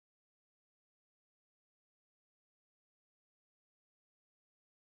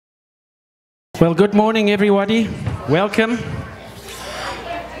Well, good morning, everybody. Welcome.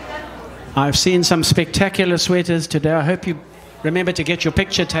 I've seen some spectacular sweaters today. I hope you remember to get your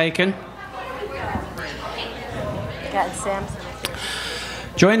picture taken.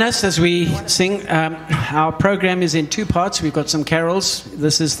 Join us as we sing. Our program is in two parts. We've got some carols.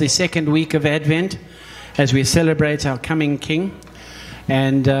 This is the second week of Advent as we celebrate our coming King.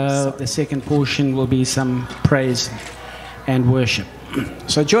 And the second portion will be some praise and worship.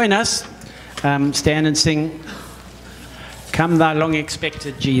 So join us. Stand and sing, "Come Thou Long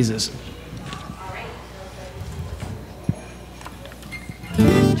Expected Jesus."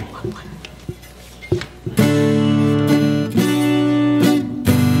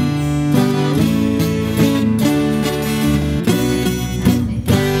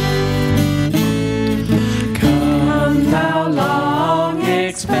 Come Thou long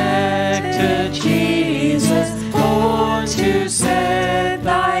expected Jesus, born to set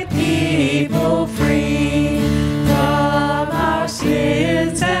Thy people free from our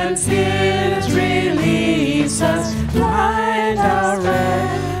sins and fears. Release us, find our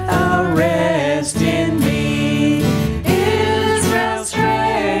rest in Thee. Israel's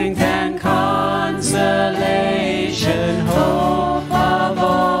strength and consolation, hope of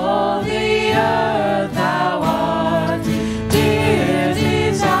all the earth Thou art, dear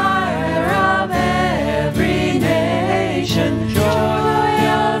desire of every nation, joy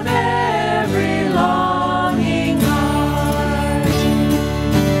of every longing heart.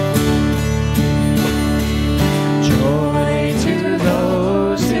 Joy to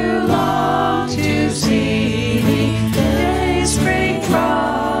those who long to see Thee, they spring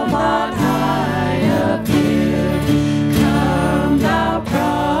from on high appeared. Come Thou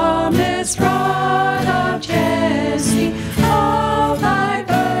promised Rod of Jesse, of Thy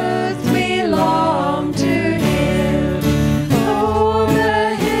birth we long to hear. O'er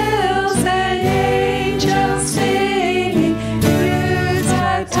the hills and angels singing, good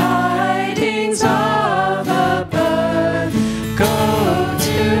tidings of a birth. Go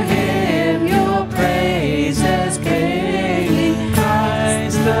to Him your praises bringing,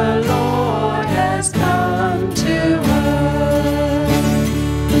 Christ the Lord has come to earth.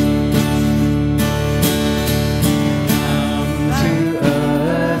 Come to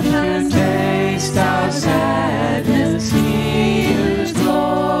earth to taste our sadness, He whose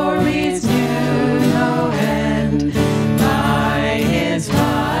glories knew no end. By His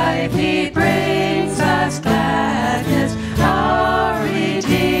life He brings us gladness, our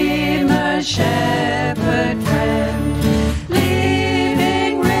Redeemer, Shepherd friend,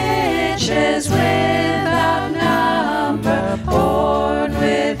 leaving riches without number, born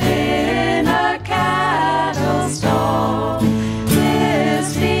within a cattle stall.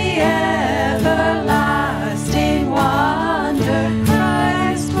 This the everlasting wonder,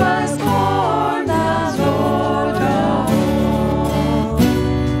 Christ was born, the Lord of all.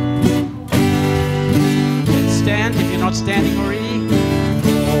 Stand if you're not standing already.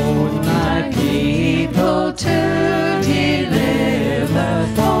 Born Thy people to deliver,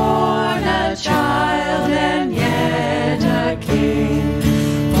 born a child and yet a king,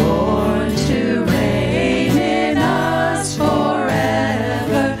 born to reign in us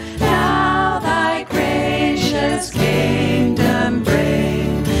forever. Now Thy gracious kingdom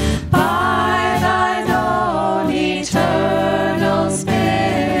bring, by Thine own eternal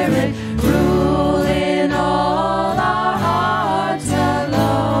Spirit, rule in all our hearts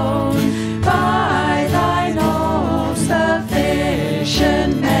alone. By Thine all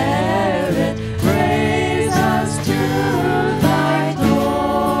sufficient merit, raise us to Thy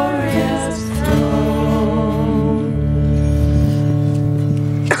glorious throne.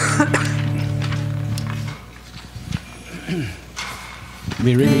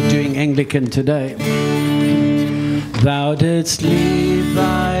 We're really doing Anglican today. Thou didst leave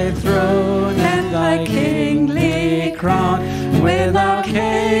Thy throne and Thy kingly crown, when Thou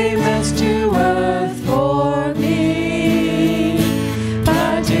camest to earth for me.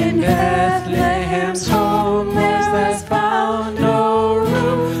 But in Bethlehem's home there's found no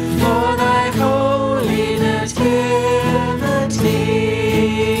room for Thy holy nativity.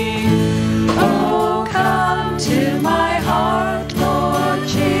 Oh, come to my heart, Lord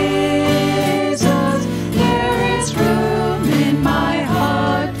Jesus, there is room in my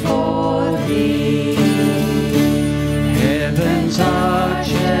heart for Thee. Heaven's arch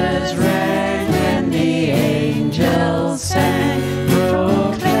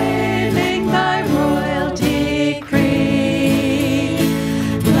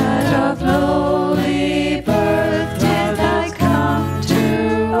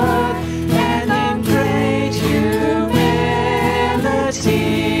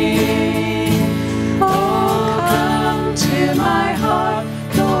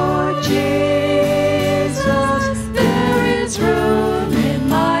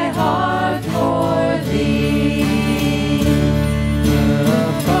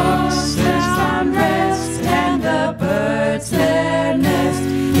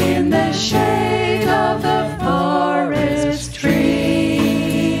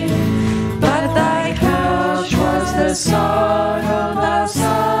the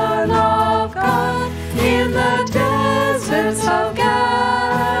Son of God in the deserts of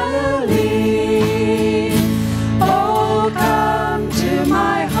Galilee. Oh, come to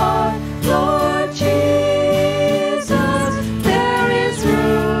my heart, Lord Jesus. There is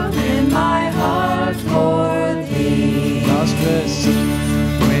room in my heart for thee. Last verse.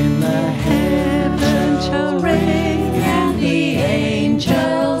 When the Heaven shall ring and the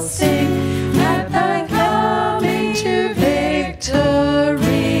angels sing at thy coming to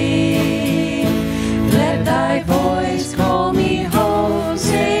victory. Let thy voice call me home,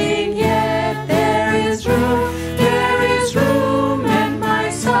 saying, yet there is room at my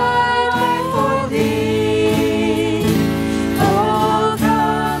side for thee. Oh,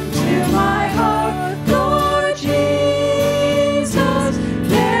 come to my heart, Lord Jesus.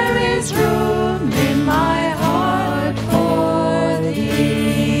 There is room in my heart for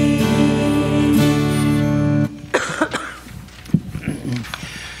thee.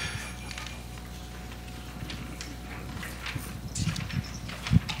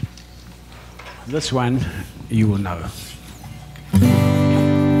 This one you will know.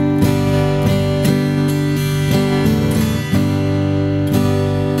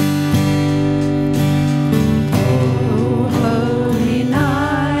 Oh, holy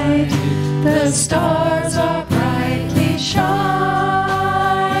night, the stars are brightly shining.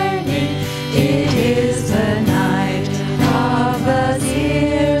 It is the night of the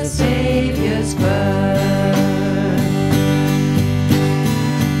dear Savior's birth.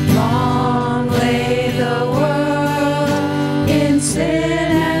 Long lay the world in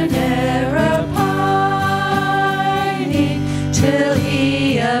sin and error pining, till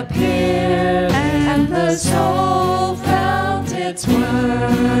he appeared and the soul felt its worth.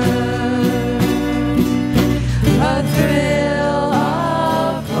 A thrill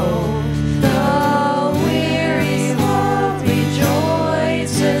of hope, the weary world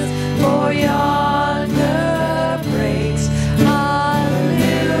rejoices, for yonder breaks a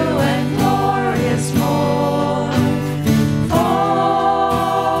new and glorious morn. Fall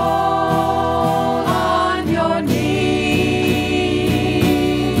on your knees.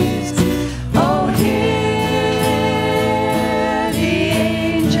 Oh, hear the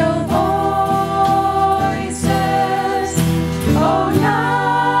angel voices. Oh, night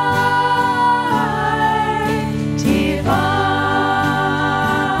divine.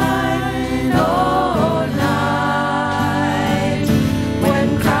 Oh, night when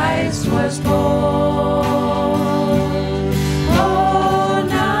Christ was born. Oh,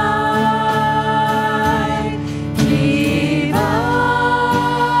 night divine.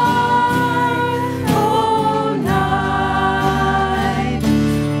 Oh, night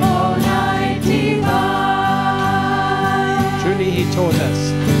divine. Truly he taught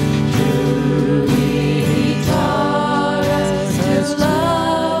us. Truly he taught us to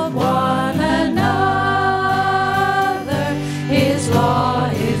love one another. His law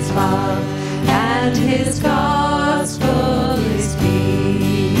is love, and his gospel is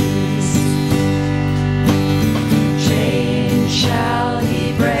peace. Chains shall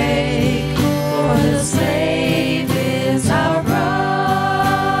he break, for the slave is our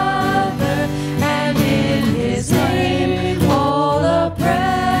brother, and in his name all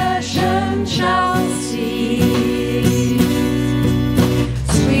oppression shall cease.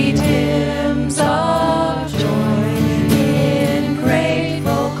 Sweet hymns of joy in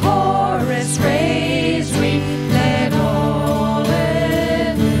grateful chorus raise we. Let all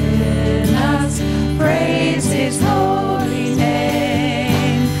within us praise his holy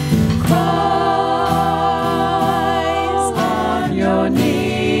name. Christ on your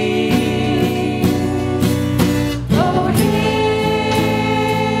knees. Oh, hear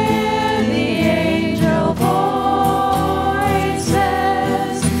the angel voices.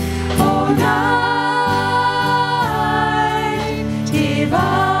 Oh, night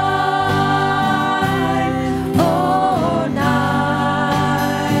divine. Oh,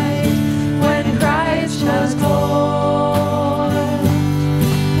 night when Christ was born.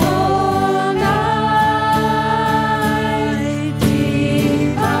 Oh, night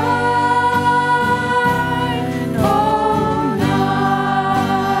divine. Oh,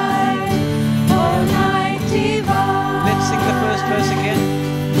 night divine. Let's sing the first verse again.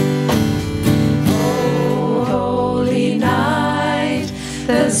 Oh, holy night,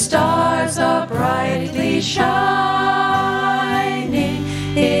 the stars are brightly shining.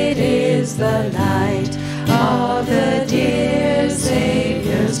 It is the night of the dear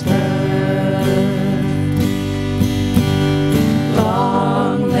Savior's birth.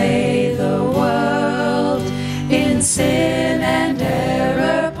 Long lay the world in sin and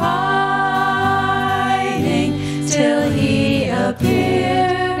error pining, till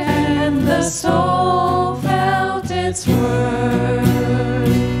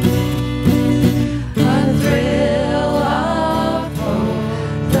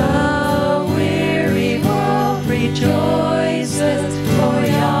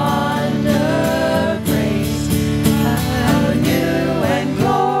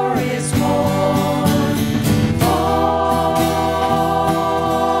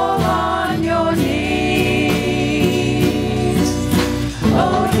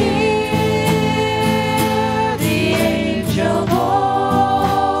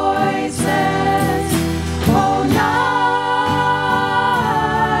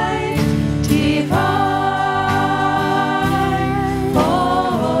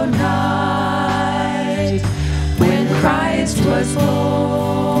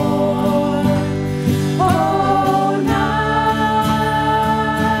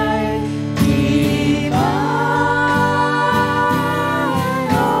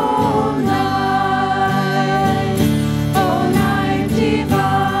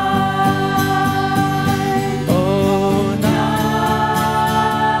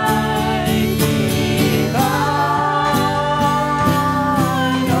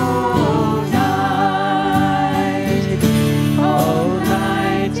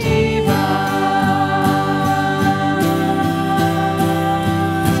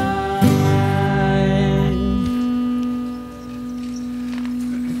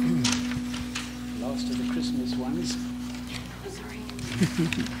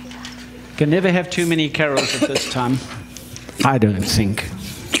Can never have too many carols at this time, I don't think.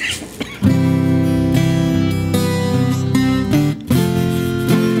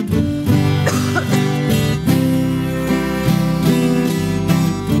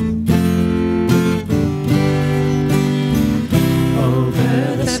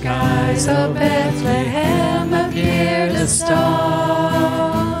 Of Bethlehem appeared a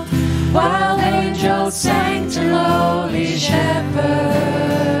star, while angels sang to lowly shepherds.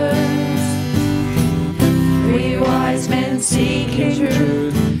 3 wise men seeking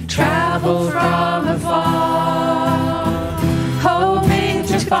truth traveled from afar, hoping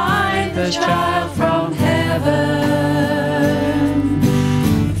to find the child from heaven.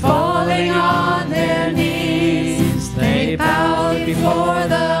 Falling on their knees, they bowed before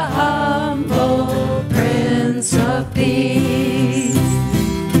the Prince of Peace.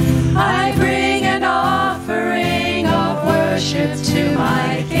 I bring an offering of worship to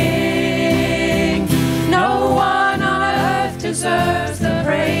my King. No one on earth deserves the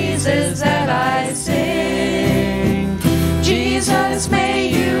praises that I sing. Jesus, may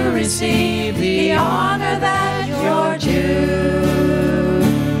you receive the honor that you're due.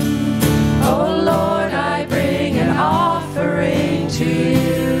 Oh Lord, I bring an offering to you.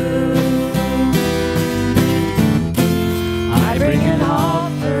 Bring an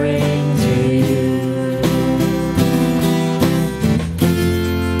offering to you.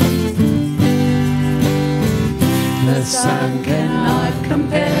 The sun cannot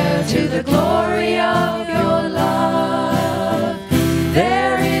compare to the glory of your love.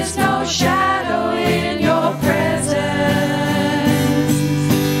 There is no shadow in your presence.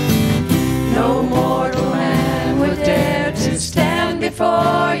 No mortal man would dare to stand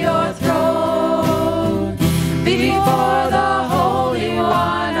before your throne, before the Holy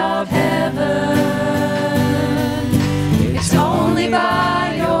One of heaven. It's only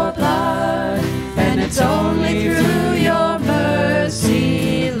by your blood, and it's only through your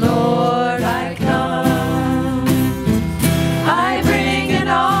mercy, Lord, I come. I bring an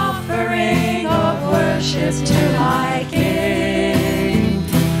offering of worship to my King.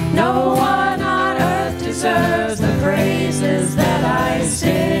 No one on earth deserves the praises that I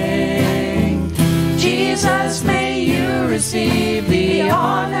sing. Jesus, may you receive the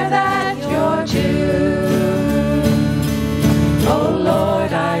honor that you're due. Oh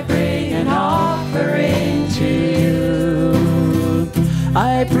Lord, I bring an offering to you.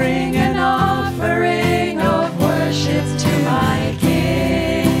 I bring an offering of worship to my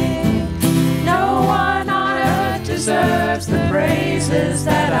King. No one on earth deserves the praises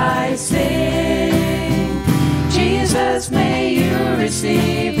that I sing. Jesus, may you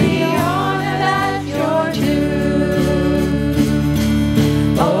receive the honor that you're due.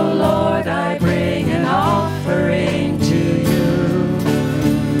 Oh Lord, I bring an offering to you.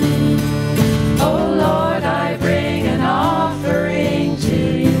 Oh Lord, I bring an offering to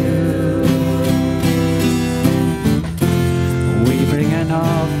you. We bring an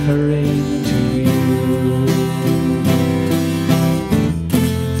offering to you.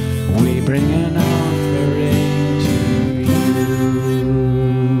 We bring an offering to you.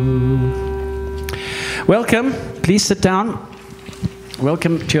 Welcome. Please sit down.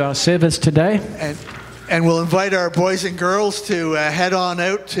 Welcome to our service today. And we'll invite our boys and girls to head on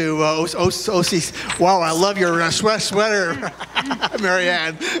out to OCC. Wow, I love your sweater,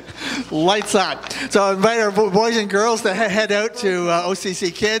 Marianne. Lights up. So I invite our boys and girls to head out to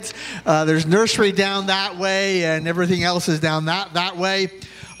OCC Kids. There's nursery down that way, and everything else is down that way.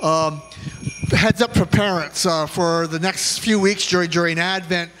 Heads up for parents for the next few weeks during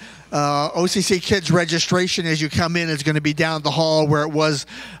Advent. OCC Kids registration as you come in is going to be down the hall where it was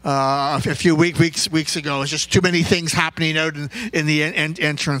a few weeks ago. It's just too many things happening out in the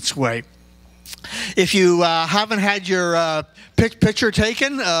entranceway. If you haven't had your picture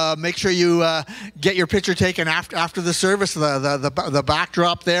taken, make sure you get your picture taken after the service, the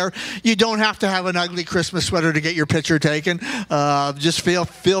backdrop there. You don't have to have an ugly Christmas sweater to get your picture taken. Just feel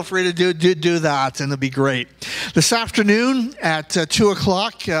free to do that, and it'll be great. This afternoon at 2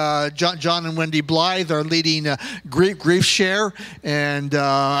 o'clock, John and Wendy Blythe are leading Grief Share, and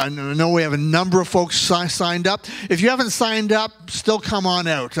I know we have a number of folks signed up. If you haven't signed up, still come on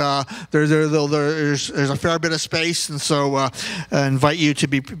out. There's a fair bit of space, and so I invite you to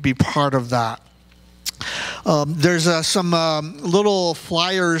be part of that. There's some little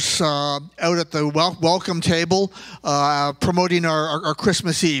flyers out at the welcome table promoting our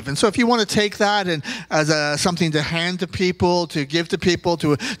Christmas Eve. And so if you want to take that and as something to hand to people, to give to people,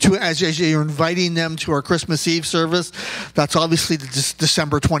 as you're inviting them to our Christmas Eve service, that's obviously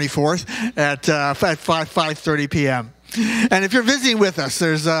December 24th at 5:30 p.m. And if you're visiting with us,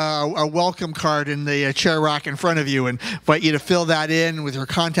 there's a welcome card in the chair rack in front of you, and invite you to fill that in with your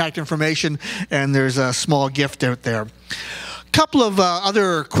contact information, and there's a small gift out there. A couple of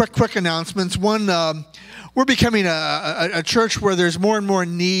other quick announcements. One, we're becoming a church where there's more and more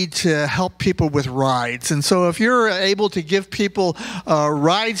need to help people with rides. And so if you're able to give people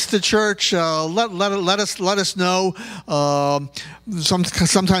rides to church, let us know.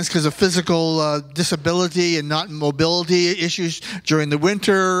 Sometimes because of physical disability and not mobility issues during the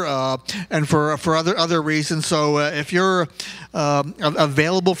winter, and for other reasons. So if you're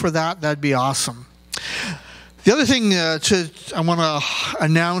available for that, that'd be awesome. The other thing I want to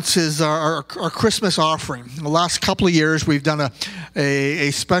announce is our Christmas offering. The last couple of years, we've done a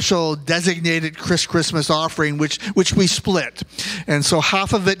special designated Christmas offering, which we split, and so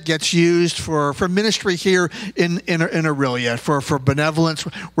half of it gets used for ministry here in Aurelia, for benevolence.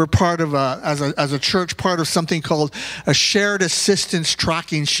 We're part of as a church, part of something called a shared assistance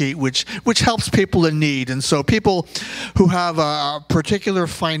tracking sheet, which helps people in need, and so people who have a particular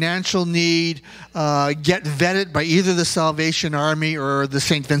financial need get vetted by either the Salvation Army or the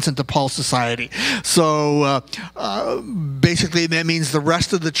St. Vincent de Paul Society. So basically that means the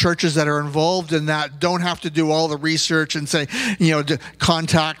rest of the churches that are involved in that don't have to do all the research and say, to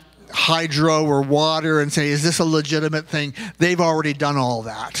contact hydro or water and say, is this a legitimate thing? They've already done all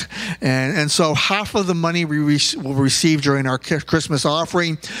that. And so half of the money we will receive during our Christmas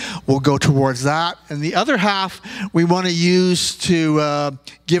offering will go towards that. And the other half we want to use to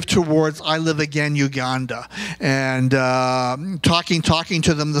give towards I Live Again Uganda. And talking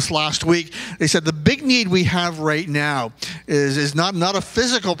to them this last week, they said the big need we have right now is not a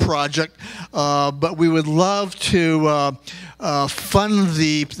physical project, but we would love to fund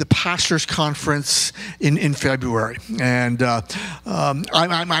the pastors' conference in February, and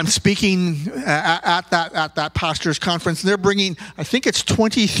I'm speaking at that pastors' conference. And they're bringing, I think it's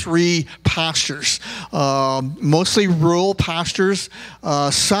 23 pastors, mostly rural pastors,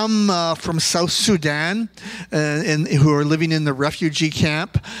 some from South Sudan, who are living in the refugee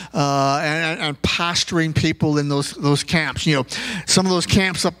camp, and pastoring people in those camps. Some of those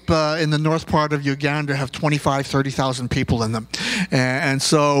camps up in the north part of Uganda have 30,000 people in them, and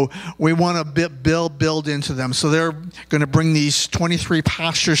so we want to build into them. So they're going to bring these 23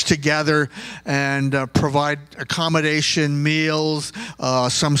 pastors together and provide accommodation, meals,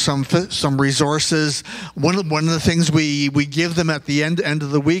 some resources. One of the things we give them at the end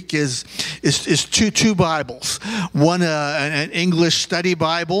of the week is two Bibles. One an English study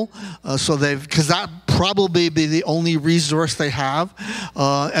Bible, because that probably be the only resource they have,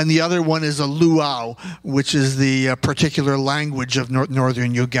 and the other one is a luau, which is the particular language of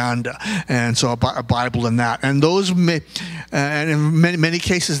northern Uganda, and so a Bible in that. And those, and in many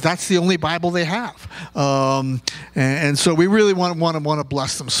cases, that's the only Bible they have, and so we really want to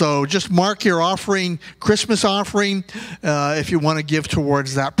bless them. So just mark your offering, Christmas offering, if you want to give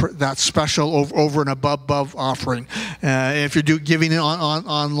towards that special over and above offering. If you're giving it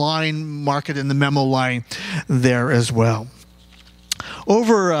online, mark it in the memo line there as well.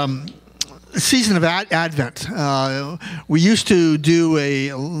 Over season of Advent, we used to do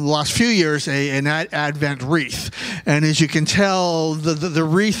last few years an Advent wreath, and as you can tell, the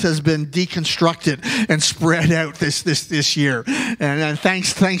wreath has been deconstructed and spread out this year. And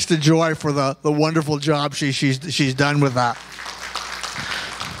thanks to Joy for the wonderful job she's done with that.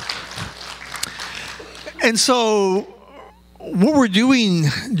 And so what we're doing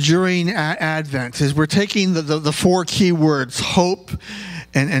during Advent is we're taking the four key words: hope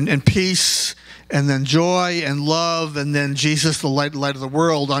and peace, and then joy and love, and then Jesus, the light of the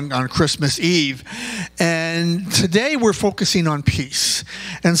world, on Christmas Eve. And today we're focusing on peace.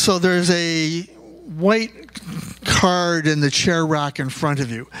 And so there's a white card in the chair rack in front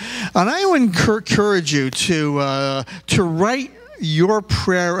of you. And I would encourage you to write your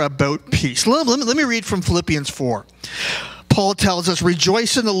prayer about peace. Let me read from Philippians 4. Paul tells us,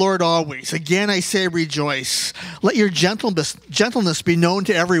 rejoice in the Lord always. Again, I say rejoice. Let your gentleness be known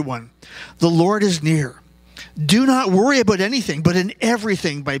to everyone. The Lord is near. Do not worry about anything, but in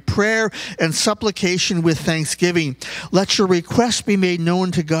everything, by prayer and supplication with thanksgiving, let your requests be made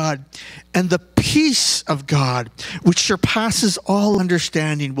known to God. And the peace of God, which surpasses all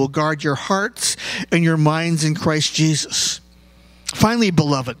understanding, will guard your hearts and your minds in Christ Jesus. Finally,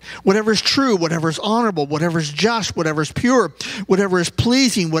 beloved, whatever is true, whatever is honorable, whatever is just, whatever is pure, whatever is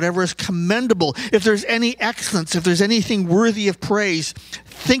pleasing, whatever is commendable, if there's any excellence, if there's anything worthy of praise,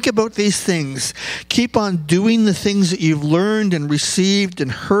 think about these things. Keep on doing the things that you've learned and received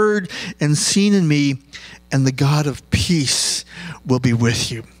and heard and seen in me, and the God of peace will be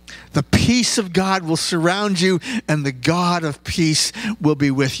with you. The peace of God will surround you, and the God of peace will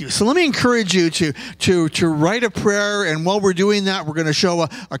be with you. So let me encourage you to write a prayer, and while we're doing that, we're going to show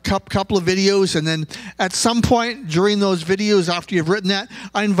a couple of videos, and then at some point during those videos, after you've written that,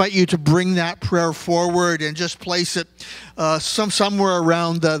 I invite you to bring that prayer forward and just place it somewhere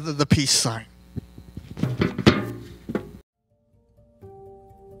around the peace sign.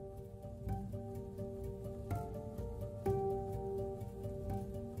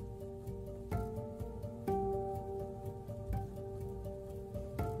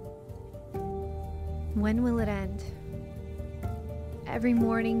 When will it end? Every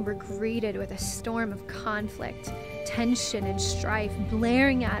morning we're greeted with a storm of conflict, tension, and strife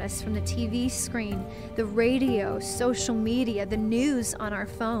blaring at us from the TV screen, the radio, social media, the news on our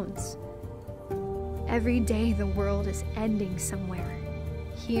phones. Every day the world is ending somewhere.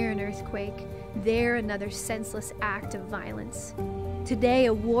 Here an earthquake, there another senseless act of violence. Today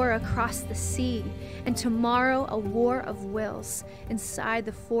a war across the sea, and tomorrow a war of wills inside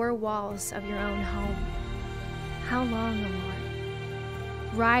the four walls of your own home. How long, O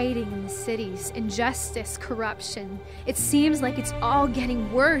Lord? Rioting in the cities, injustice, corruption. It seems like it's all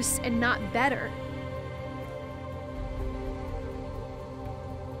getting worse and not better.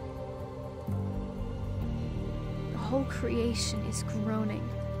 The whole creation is groaning,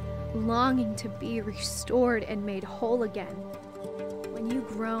 longing to be restored and made whole again. When you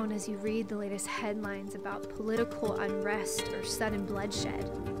groan as you read the latest headlines about political unrest or sudden bloodshed,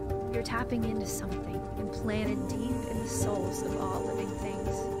 you're tapping into something implanted deep in the souls of all living things.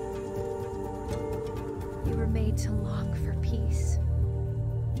 You were made to long for peace.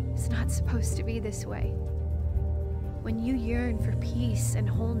 It's not supposed to be this way. When you yearn for peace and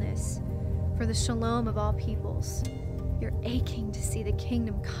wholeness, for the shalom of all peoples, you're aching to see the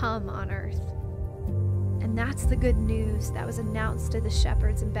kingdom come on earth. And that's the good news that was announced to the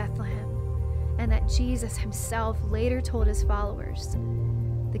shepherds in Bethlehem, and that Jesus himself later told his followers.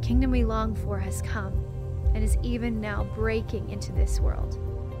 The kingdom we long for has come, and is even now breaking into this world.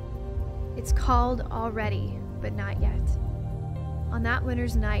 It's called already, but not yet. On that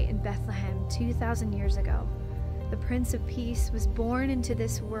winter's night in Bethlehem 2,000 years ago, the Prince of Peace was born into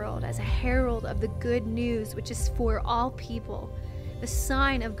this world as a herald of the good news which is for all people, the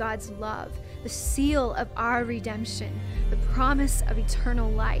sign of God's love, the seal of our redemption, the promise of eternal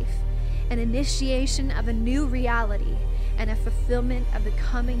life, an initiation of a new reality, and a fulfillment of the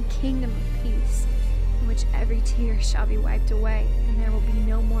coming kingdom of peace, in which every tear shall be wiped away, and there will be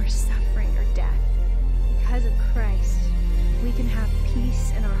no more suffering or death. Because of Christ, we can have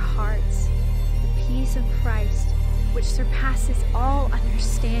peace in our hearts, the peace of Christ, which surpasses all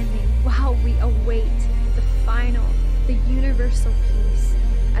understanding, while we await the final, the universal peace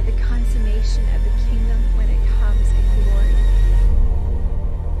at the consummation of the kingdom when it comes in glory.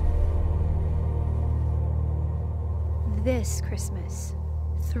 This Christmas,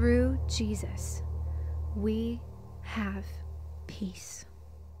 through Jesus, we have peace.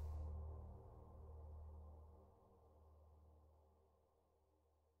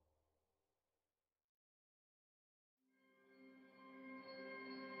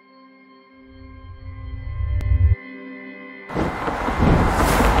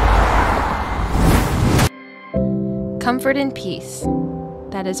 Comfort and peace,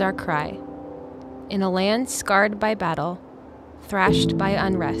 that is our cry. In a land scarred by battle, thrashed by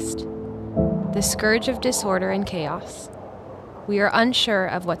unrest, the scourge of disorder and chaos, we are unsure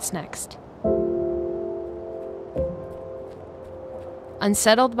of what's next.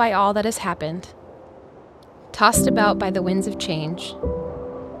 Unsettled by all that has happened, tossed about by the winds of change,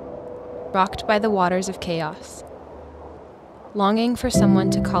 rocked by the waters of chaos, longing for someone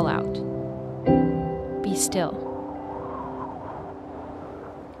to call out, "Be still."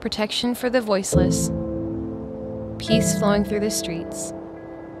 Protection for the voiceless, peace flowing through the streets,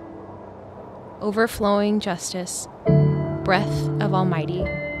 overflowing justice, breath of Almighty,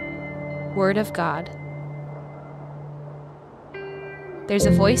 Word of God. There's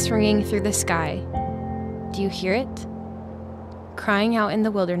a voice ringing through the sky. Do you hear it? Crying out in the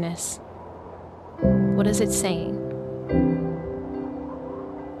wilderness. What is it saying?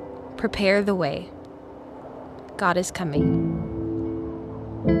 Prepare the way. God is coming.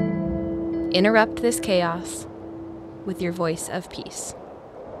 Interrupt this chaos with your voice of peace.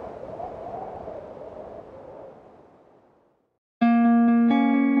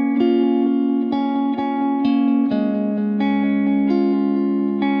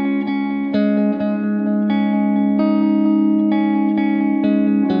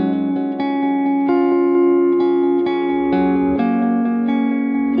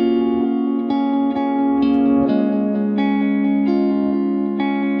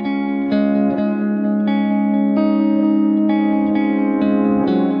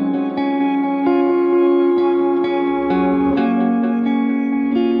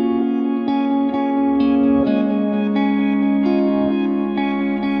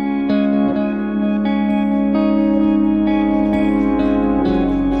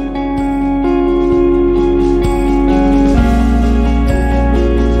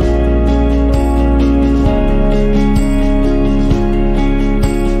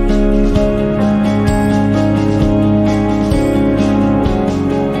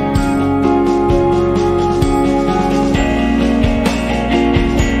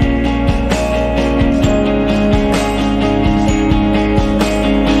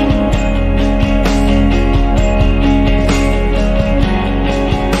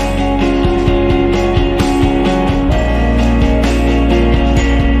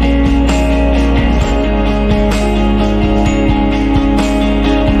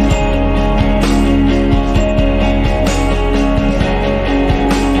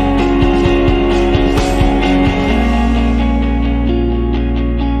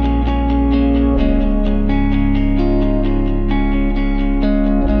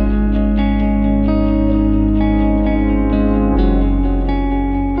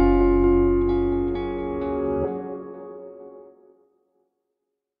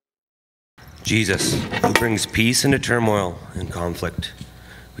 Jesus, who brings peace into turmoil and conflict,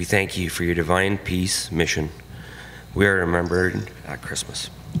 we thank you for your divine peace mission. We are remembered at Christmas.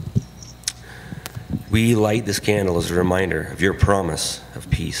 We light this candle as a reminder of your promise of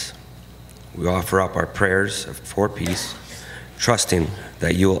peace. We offer up our prayers for peace, trusting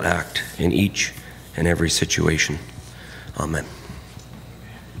that you will act in each and every situation. Amen.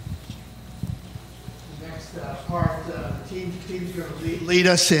 Next part, team's going to lead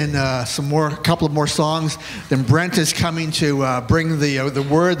us in a couple of more songs. Then Brent is coming to bring the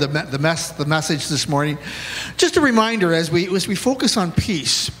word, the message this morning. Just a reminder, as we focus on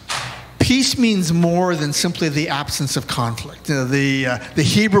peace. Peace means more than simply the absence of conflict. The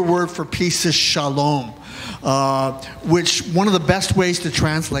Hebrew word for peace is shalom, which one of the best ways to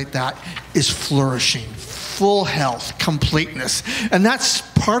translate that is flourishing, full health, completeness. And that's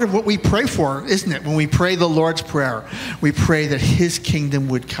part of what we pray for, isn't it? When we pray the Lord's Prayer, we pray that his kingdom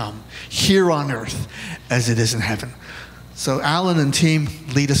would come here on earth as it is in heaven. So Alan and team,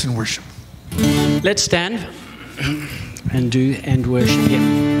 lead us in worship. Let's stand and worship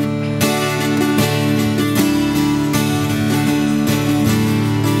him.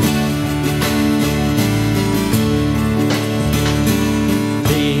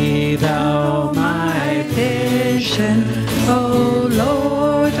 Thou my vision, O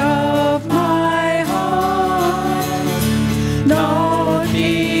Lord of my heart, not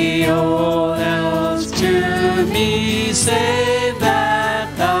be all else to me save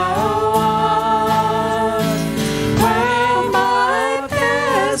that thou art. When my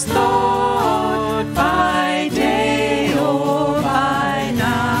best thought by day or by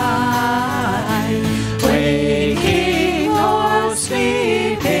night, waking or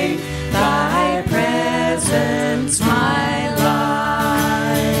sleeping, thy presence my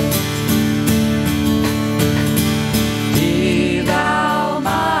life. Be thou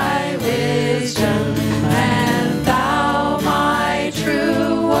my wisdom, and thou my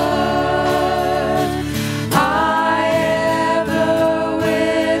true word. I ever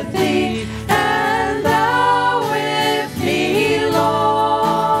with thee, and thou with me,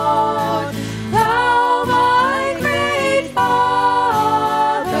 Lord. Thou my great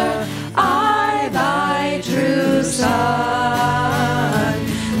Father, I thy true Son,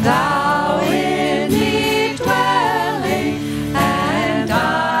 thou in me dwelling, and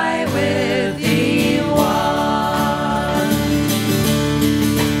I with thee one.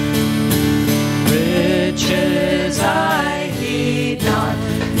 Riches I heed not,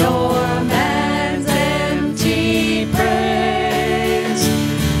 nor man's empty praise.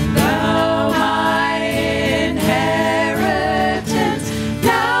 Thou my inheritance,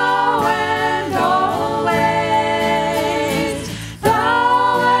 now and always.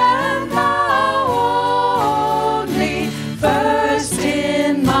 Thou and thou only, first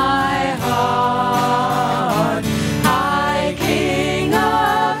in my heart. High King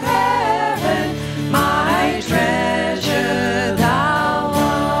of heaven, my treasure thou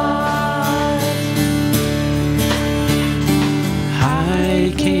art.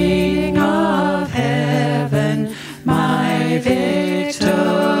 High King of heaven, my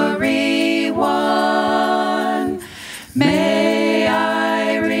victory won. May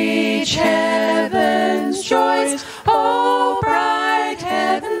I reach heaven's joys, O bright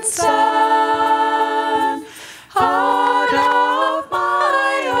heaven's sun. Heart of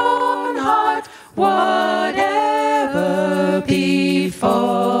my own heart, whatever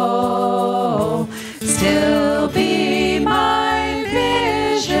befall, still be my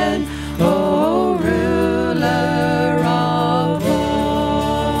vision, O ruler of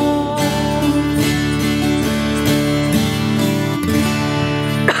all.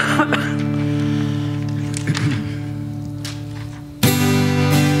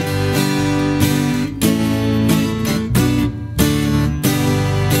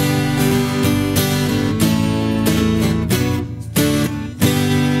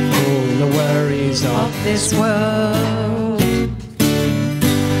 All the worries of This world,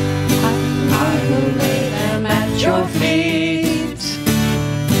 I will lay them at your feet.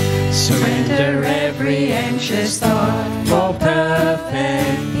 Surrender every anxious thought for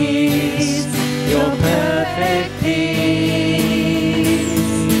perfect peace, your perfect peace.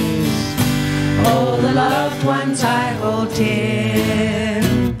 All the loved ones I hold dear,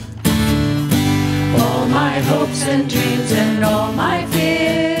 all my hopes and dreams and all my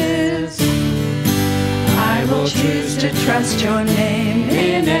fears, I will choose to trust your name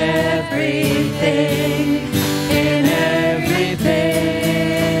in everything, in everything.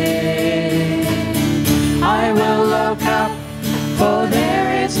 I will look up, for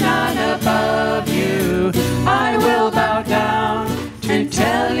there is none above you. I will bow down to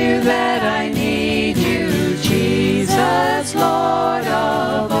tell you that I need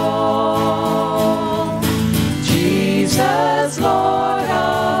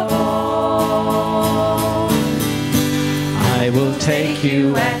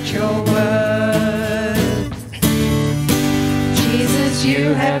at your word. Jesus,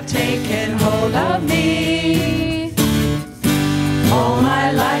 you have taken hold of me. All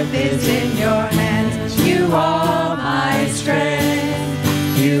my life is in your hands. You are my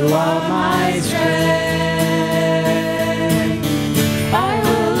strength. You are my strength. I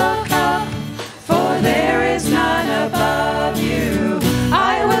will look up, for there is none above you.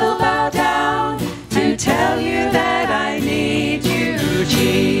 I will bow down to tell you that I need you,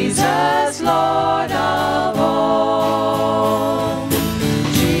 Jesus, Lord of all.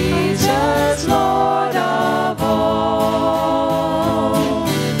 Jesus, Lord of all.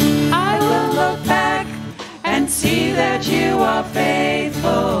 I will look back and see that you are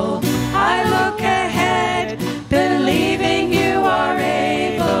faithful. I look ahead, believing you are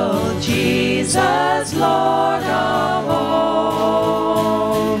able, Jesus, Lord of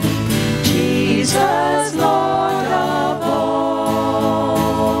all. Jesus, Lord of all.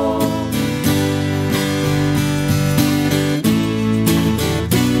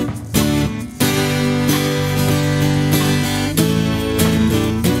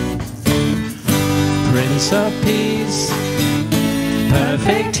 Prince of Peace,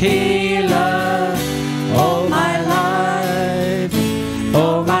 perfect healer, all my life,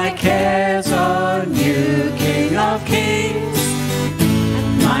 all my cares on you, King of Kings,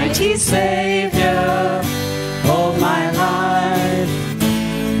 mighty Savior, all my life,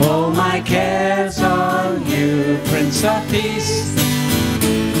 all my cares on you, Prince of Peace,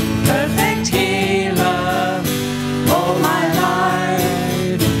 perfect healer, all my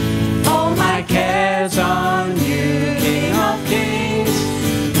life, all my cares on you, King of Kings,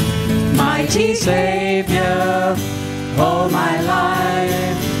 mighty Savior, all my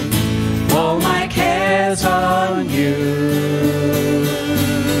life, all my cares on you.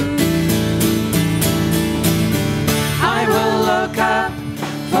 I will look up,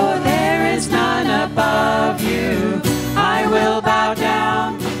 for there is none above you. I will bow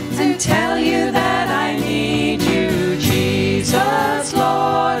down to tell you that I need you, Jesus,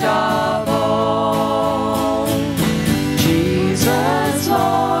 Lord of all. Jesus,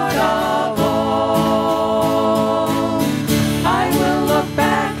 Lord of all. I will look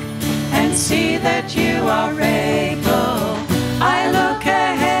back and see that you are able. I look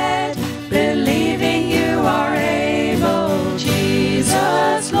ahead, believing you are able,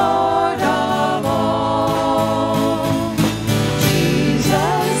 Jesus, Lord of all.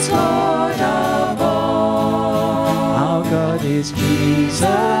 Jesus, Lord of all. Our God is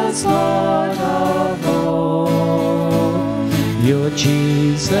Jesus, Lord of all. You're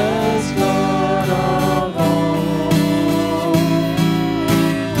Jesus, Lord of all.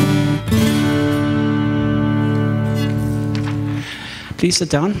 Please sit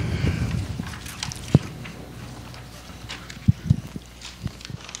down.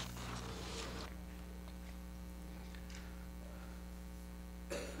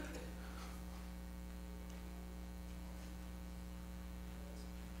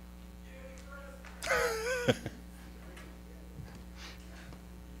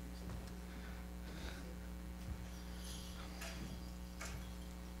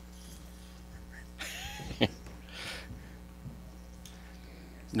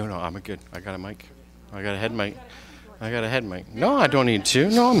 No, I'm good. I got a mic. I got a head mic. I got a head mic. No, I don't need to.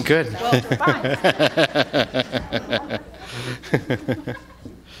 No, I'm good. Well, fine.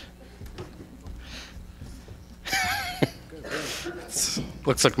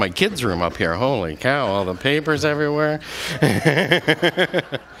 Looks like my kids' room up here. Holy cow, all the papers everywhere.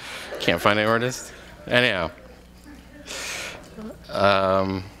 Can't find any artists. Anyhow.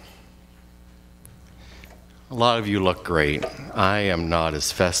 A lot of you look great. I am not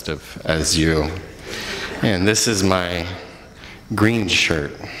as festive as you. And this is my green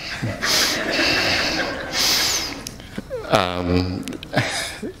shirt.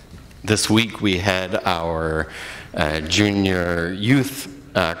 This week we had our junior youth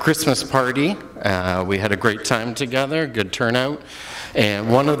Christmas party. We had a great time together, good turnout.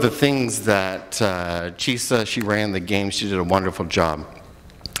 And one of the things that Chisa, she ran the game, she did a wonderful job.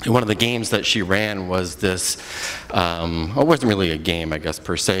 And one of the games that she ran was this, it wasn't really a game, I guess,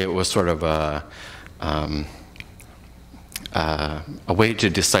 per se. It was sort of a way to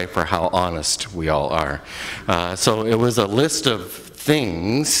decipher how honest we all are. So it was a list of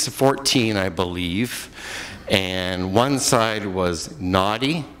things, 14, I believe, and one side was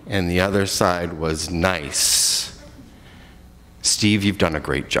naughty and the other side was nice. Steve, you've done a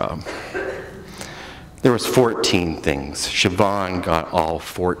great job. There was 14 things. Siobhan got all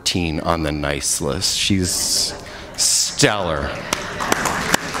 14 on the nice list. She's stellar.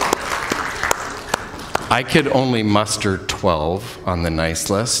 I could only muster 12 on the nice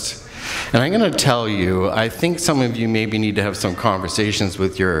list. And I'm going to tell you, I think some of you maybe need to have some conversations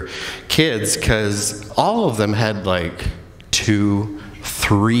with your kids, because all of them had like 2,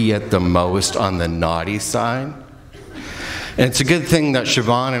 3 at the most on the naughty side. And it's a good thing that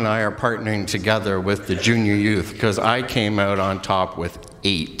Siobhan and I are partnering together with the junior youth, because I came out on top with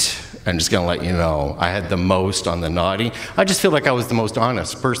 8. I'm just going to let you know. I had the most on the naughty. I just feel like I was the most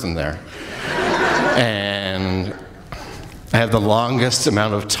honest person there. And I have the longest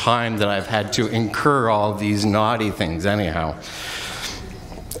amount of time that I've had to incur all these naughty things anyhow.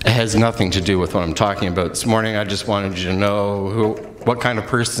 It has nothing to do with what I'm talking about this morning. I just wanted you to know what kind of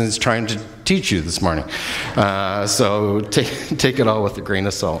person is trying to teach you this morning. So take it all with a grain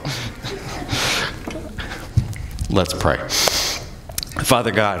of salt. Let's pray.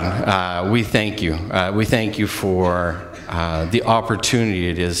 Father God, we thank you. We thank you for the opportunity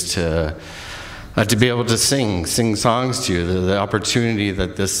it is to be able to sing songs to you, the opportunity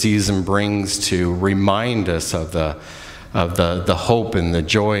that this season brings to remind us of the hope and the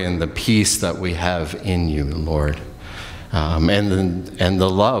joy and the peace that we have in you, Lord, and the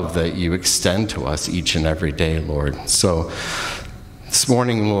love that you extend to us each and every day, Lord. So this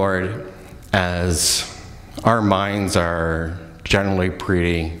morning, Lord, as our minds are generally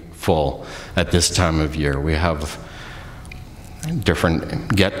pretty full at this time of year, we have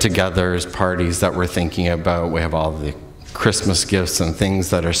different get-togethers, parties that we're thinking about. We have all the Christmas gifts and things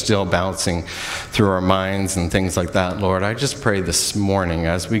that are still bouncing through our minds and things like that. Lord, I just pray this morning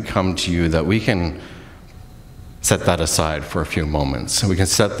as we come to you that we can set that aside for a few moments. We can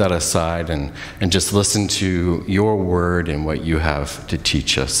set that aside and just listen to your word and what you have to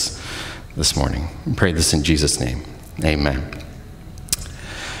teach us this morning. I pray this in Jesus' name. Amen.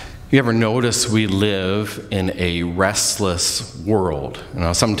 You ever notice we live in a restless world? You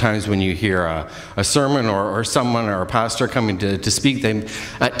know, sometimes when you hear a sermon or someone or a pastor coming to speak, they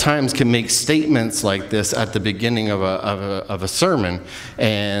at times can make statements like this at the beginning of a sermon,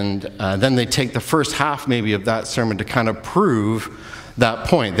 and then they take the first half maybe of that sermon to kind of prove that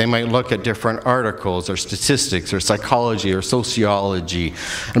point. They might look at different articles or statistics or psychology or sociology.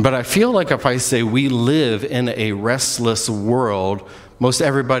 But I feel like if I say we live in a restless world, most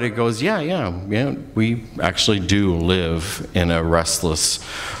everybody goes, yeah, we actually do live in a restless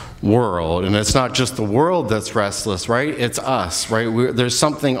world. And it's not just the world that's restless, right? It's us, right? There's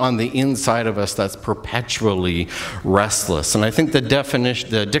something on the inside of us that's perpetually restless. And I think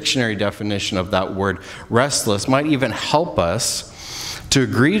the dictionary definition of that word restless might even help us to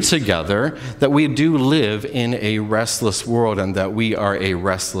agree together that we do live in a restless world and that we are a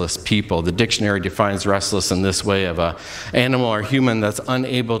restless people. The dictionary defines restless in this way: of an animal or human that's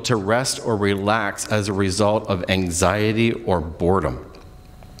unable to rest or relax as a result of anxiety or boredom.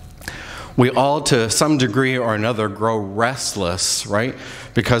 We all, to some degree or another, grow restless, right,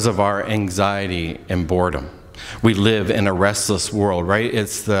 because of our anxiety and boredom. We live in a restless world, right?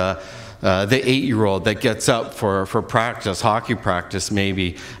 It's the 8-year-old that gets up for practice, hockey practice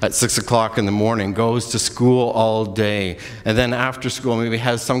maybe, at 6 o'clock in the morning, goes to school all day, and then after school maybe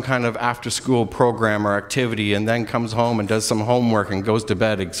has some kind of after-school program or activity, and then comes home and does some homework and goes to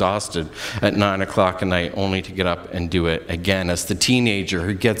bed exhausted at 9 o'clock at night, only to get up and do it again. It's the teenager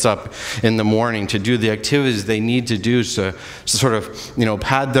who gets up in the morning to do the activities they need to do to sort of,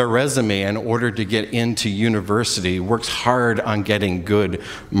 pad their resume in order to get into university, works hard on getting good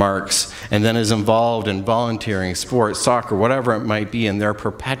marks, and then is involved in volunteering, sports, soccer, whatever it might be, and they're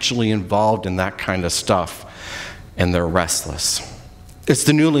perpetually involved in that kind of stuff, and they're restless. It's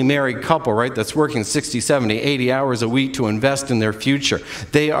the newly married couple, right, that's working 60, 70, 80 hours a week to invest in their future.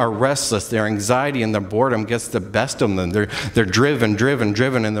 They are restless. Their anxiety and their boredom gets the best of them. They're driven,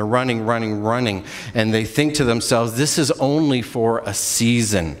 and they're running, and they think to themselves, this is only for a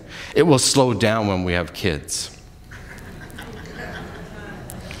season. It will slow down when we have kids.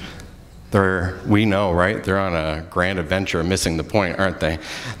 We know, right? They're on a grand adventure, missing the point, aren't they?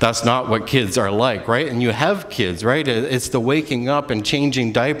 That's not what kids are like, right? And you have kids, right? It's the waking up and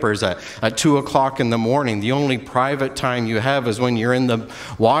changing diapers at 2 o'clock in the morning. The only private time you have is when you're in the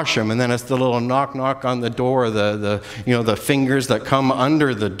washroom, and then it's the little knock on the door, the fingers that come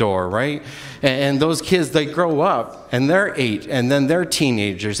under the door, right? And those kids, they grow up, and they're 8, and then they're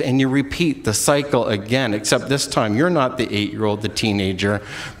teenagers, and you repeat the cycle again, except this time you're not the 8-year-old, the teenager,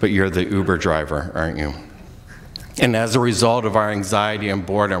 but you're the Uber driver, aren't you? And as a result of our anxiety and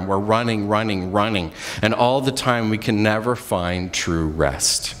boredom, we're running, and all the time we can never find true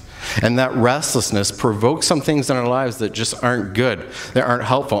rest. And that restlessness provokes some things in our lives that just aren't good, that aren't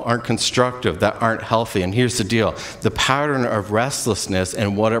helpful, aren't constructive, that aren't healthy. And here's the deal: the pattern of restlessness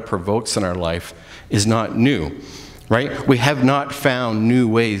and what it provokes in our life is not new, right? We have not found new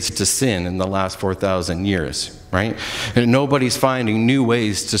ways to sin in the last 4,000 years, right? And nobody's finding new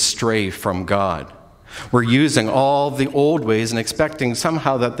ways to stray from God. We're using all the old ways and expecting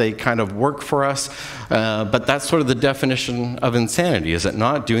somehow that they kind of work for us, but that's sort of the definition of insanity, is it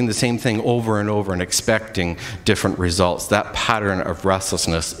not? Doing the same thing over and over and expecting different results. That pattern of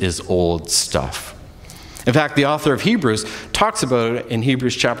restlessness is old stuff. In fact, the author of Hebrews talks about it in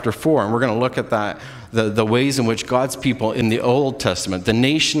Hebrews chapter 4, and we're going to look at that, the ways in which God's people in the Old Testament, the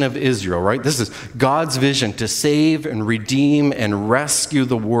nation of Israel, right? This is God's vision to save and redeem and rescue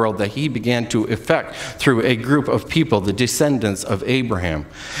the world that he began to effect through a group of people, the descendants of Abraham.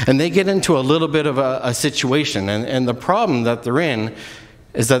 And they get into a little bit of a situation, and the problem that they're in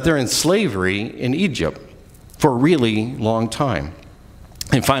is that they're in slavery in Egypt for a really long time.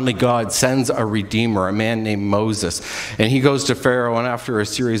 And finally, God sends a redeemer, a man named Moses. And he goes to Pharaoh, and after a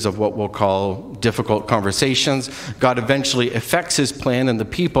series of what we'll call difficult conversations, God eventually effects his plan, and the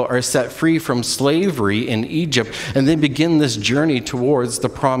people are set free from slavery in Egypt. And they begin this journey towards the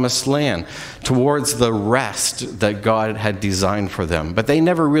promised land, towards the rest that God had designed for them. But they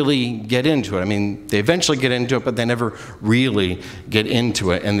never really get into it. I mean, they eventually get into it, but they never really get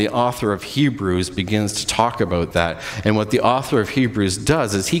into it. And the author of Hebrews begins to talk about that. And what the author of Hebrews does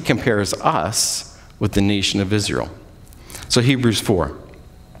is he compares us with the nation of Israel. So Hebrews 4.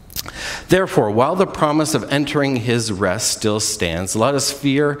 Therefore, while the promise of entering his rest still stands, let us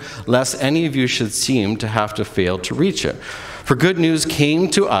fear lest any of you should seem to have to fail to reach it. For good news came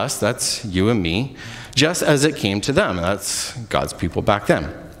to us, that's you and me, just as it came to them. That's God's people back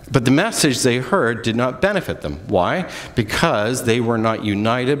then. But the message they heard did not benefit them. Why? Because they were not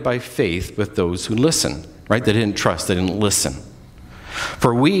united by faith with those who listened, right? They didn't trust, they didn't listen.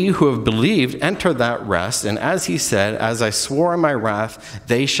 For we who have believed enter that rest, and as he said, as I swore in my wrath,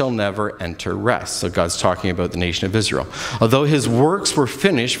 they shall never enter rest. So God's talking about the nation of Israel. Although his works were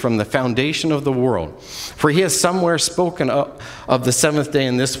finished from the foundation of the world. For he has somewhere spoken of the seventh day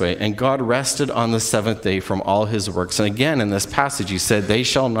in this way, and God rested on the seventh day from all his works. And again in this passage he said, they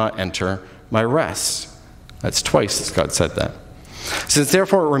shall not enter my rest. That's twice that God said that. Since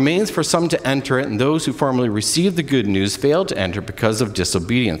therefore it remains for some to enter it, and those who formerly received the good news failed to enter because of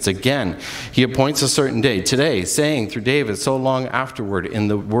disobedience. Again, he appoints a certain day, today, saying through David so long afterward in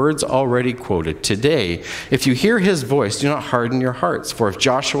the words already quoted, today, if you hear his voice, do not harden your hearts. For if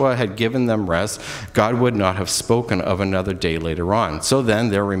Joshua had given them rest, God would not have spoken of another day later on. So then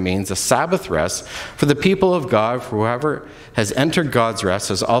there remains a Sabbath rest for the people of God. For whoever has entered God's rest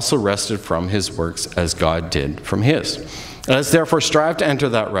has also rested from his works as God did from his. Let us therefore strive to enter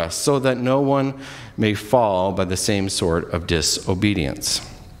that rest, so that no one may fall by the same sort of disobedience.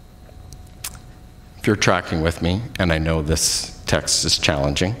 If you're tracking with me, and I know this text is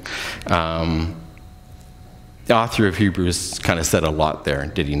challenging, the author of Hebrews kind of said a lot there,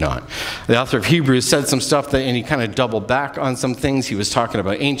 did he not? The author of Hebrews said some stuff, and he kind of doubled back on some things. He was talking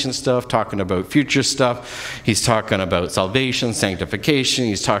about ancient stuff, talking about future stuff. He's talking about salvation, sanctification.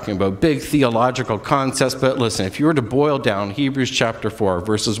 He's talking about big theological concepts. But listen, if you were to boil down Hebrews chapter 4,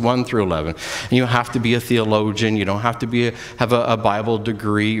 verses 1 through 11, and you have to be a theologian, you don't have to have a Bible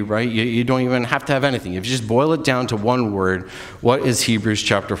degree, right? You don't even have to have anything. If you just boil it down to one word, what is Hebrews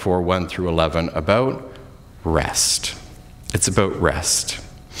chapter 4, 1 through 11 about? Rest. It's about rest.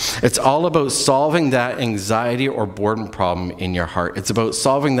 It's all about solving that anxiety or boredom problem in your heart. It's about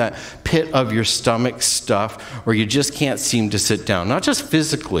solving that pit of your stomach stuff where you just can't seem to sit down. Not just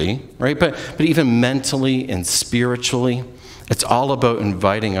physically, right? But even mentally and spiritually. It's all about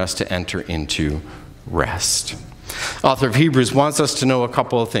inviting us to enter into rest. Author of Hebrews wants us to know a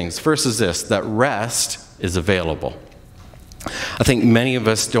couple of things. First is this, that rest is available. I think many of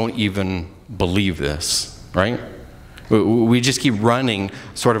us don't even believe this. Right? We just keep running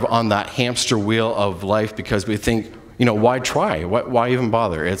sort of on that hamster wheel of life because we think, why try? Why even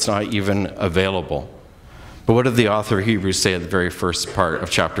bother? It's not even available. But what did the author of Hebrews say at the very first part of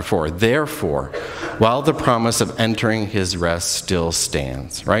chapter 4? Therefore, while the promise of entering his rest still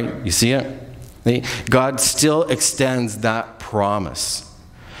stands. Right? You see it? God still extends that promise.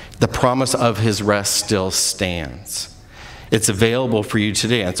 The promise of his rest still stands. It's available for you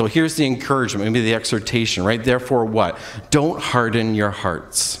today. And so here's the encouragement, maybe the exhortation, right? Therefore what? Don't harden your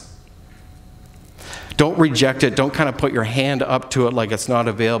hearts. Don't reject it. Don't kind of put your hand up to it like it's not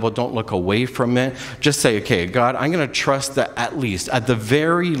available. Don't look away from it. Just say, okay, God, I'm going to trust that at the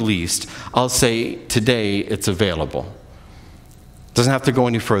very least, I'll say today it's available. Doesn't have to go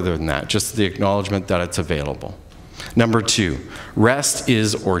any further than that. Just the acknowledgement that it's available. Number 2, rest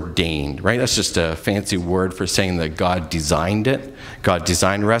is ordained, right? That's just a fancy word for saying that God designed it. God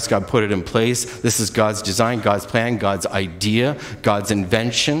designed rest. God put it in place. This is God's design, God's plan, God's idea, God's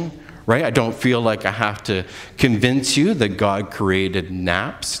invention, right? I don't feel like I have to convince you that God created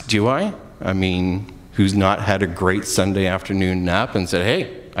naps, do I? I mean, who's not had a great Sunday afternoon nap and said,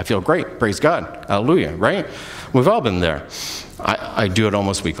 hey, I feel great, praise God, hallelujah, right? We've all been there. I do it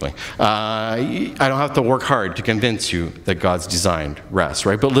almost weekly. I don't have to work hard to convince you that God's designed rest,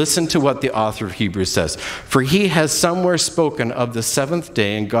 right? But listen to what the author of Hebrews says. For he has somewhere spoken of the seventh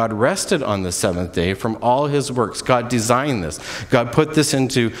day, and God rested on the seventh day from all his works. God designed this. God put this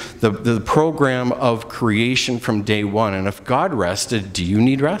into the program of creation from day one. And if God rested, do you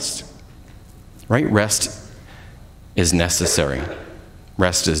need rest? Right? Rest is necessary.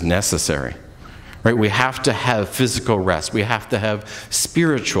 Rest is necessary. Right? We have to have physical rest. We have to have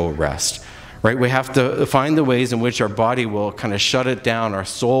spiritual rest. Right? We have to find the ways in which our body will kind of shut it down, our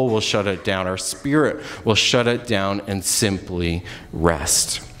soul will shut it down, our spirit will shut it down and simply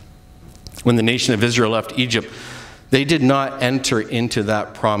rest. When the nation of Israel left Egypt, they did not enter into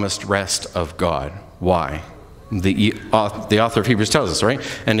that promised rest of God. Why? The author of Hebrews tells us, right?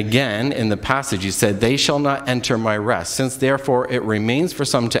 And again, in the passage, he said, they shall not enter my rest, since therefore it remains for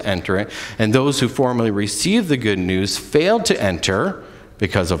some to enter it, and those who formerly received the good news failed to enter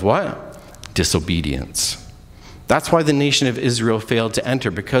because of what? Disobedience. That's why the nation of Israel failed to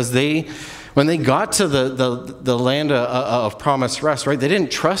enter, because when they got to the land of promised rest, right, they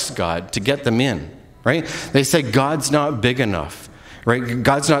didn't trust God to get them in, right? They said, God's not big enough. Right?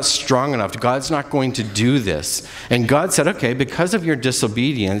 God's not strong enough. God's not going to do this. And God said, okay, because of your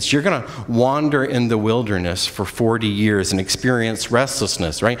disobedience, you're going to wander in the wilderness for 40 years and experience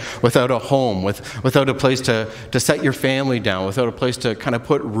restlessness, right? Without a home, without a place to set your family down, without a place to kind of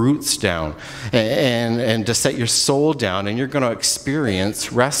put roots down and to set your soul down, and you're going to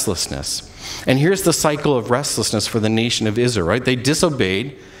experience restlessness. And here's the cycle of restlessness for the nation of Israel, right? They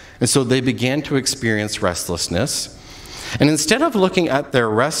disobeyed, and so they began to experience restlessness. And instead of looking at their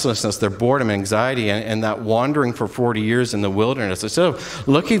restlessness, their boredom, anxiety, and that wandering for 40 years in the wilderness, instead of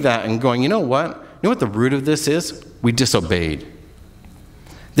looking at that and going, you know what the root of this is? We disobeyed.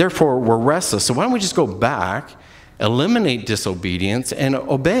 Therefore, we're restless. So why don't we just go back, eliminate disobedience, and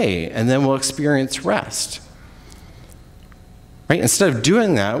obey, and then we'll experience rest. Right? Instead of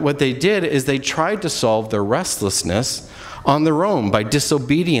doing that, what they did is they tried to solve their restlessness on their own by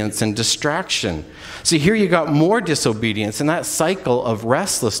disobedience and distraction. So here you got more disobedience, and that cycle of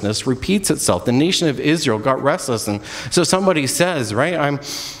restlessness repeats itself. The nation of Israel got restless, and so somebody says, right,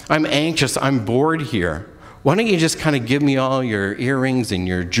 I'm anxious, I'm bored here. Why don't you just kind of give me all your earrings and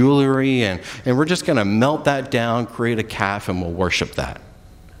your jewelry, and we're just going to melt that down, create a calf, and we'll worship that.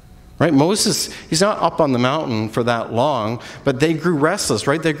 Right? Moses, he's not up on the mountain for that long, but they grew restless,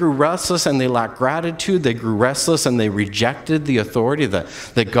 right? They grew restless and they lacked gratitude. They grew restless and they rejected the authority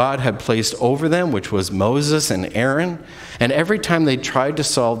that God had placed over them, which was Moses and Aaron. And every time they tried to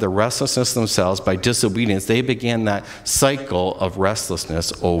solve their restlessness themselves by disobedience, they began that cycle of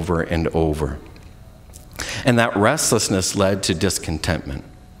restlessness over and over. And that restlessness led to discontentment.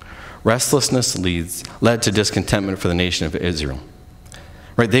 Restlessness led to discontentment for the nation of Israel.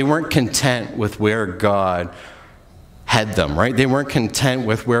 Right? They weren't content with where God had them, right? They weren't content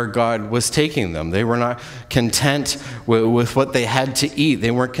with where God was taking them. They were not content with what they had to eat.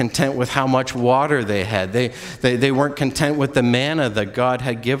 They weren't content with how much water they had. They weren't content with the manna that God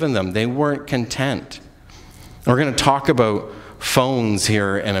had given them. They weren't content. We're going to talk about phones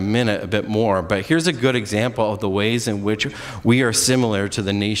here in a minute a bit more, but here's a good example of the ways in which we are similar to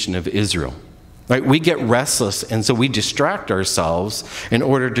the nation of Israel. Right? We get restless, and so we distract ourselves in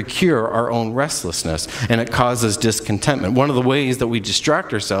order to cure our own restlessness, and it causes discontentment. One of the ways that we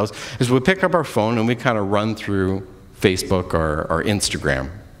distract ourselves is we pick up our phone and we kind of run through Facebook or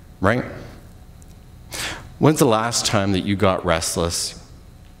Instagram, right? When's the last time that you got restless,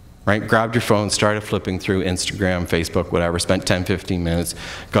 right? Grabbed your phone, started flipping through Instagram, Facebook, whatever, spent 10, 15 minutes,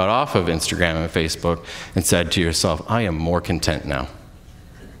 got off of Instagram and Facebook, and said to yourself, I am more content now.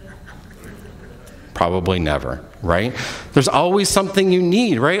 Probably never, right? There's always something you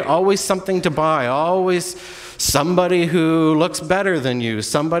need, right? Always something to buy, always somebody who looks better than you,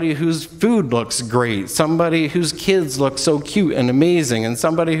 somebody whose food looks great, somebody whose kids look so cute and amazing, and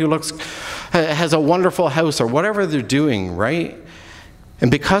somebody who has a wonderful house or whatever they're doing, right? And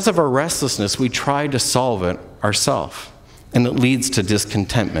because of our restlessness, we try to solve it ourselves. And it leads to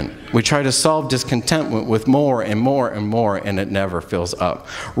discontentment. We try to solve discontentment with more and more and more, and it never fills up.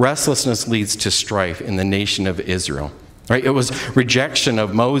 Restlessness leads to strife in the nation of Israel. Right? It was rejection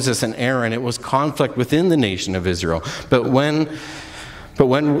of Moses and Aaron. It was conflict within the nation of Israel. But when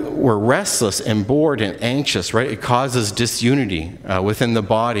we're restless and bored and anxious, right, it causes disunity within the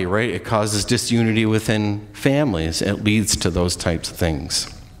body, right? It causes disunity within families. It leads to those types of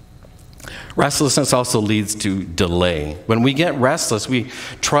things. Restlessness also leads to delay. When we get restless, we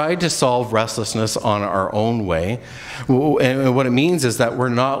try to solve restlessness on our own way. And what it means is that we're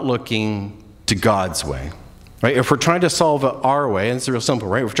not looking to God's way. Right? If we're trying to solve it our way, and it's real simple,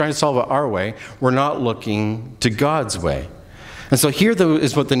 right? If we're trying to solve it our way, we're not looking to God's way. And so here though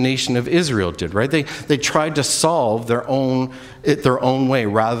is what the nation of Israel did, right? They tried to solve their own way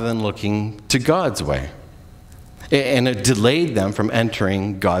rather than looking to God's way. And it delayed them from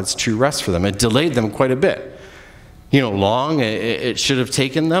entering God's true rest for them. It delayed them quite a bit. Long it should have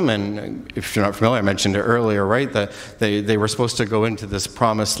taken them, and if you're not familiar, I mentioned it earlier, right, that they were supposed to go into this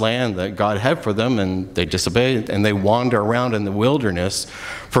promised land that God had for them, and they disobeyed, and they wander around in the wilderness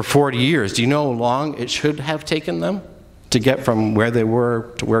for 40 years. Do you know how long it should have taken them to get from where they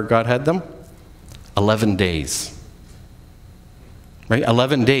were to where God had them? 11 days. Right?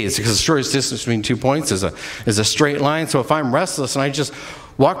 11 days, because the shortest distance between 2 points is a straight line. So if I'm restless and I just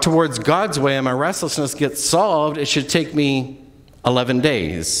walk towards God's way and my restlessness gets solved, it should take me 11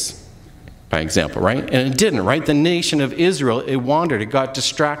 days, by example, right? And it didn't, right? The nation of Israel, it wandered, it got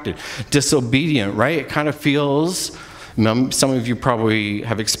distracted, disobedient, right? It kind of feels, some of you probably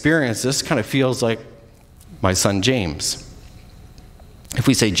have experienced this, kind of feels like my son James. If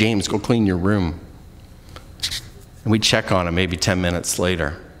we say, James, go clean your room, and we check on him maybe 10 minutes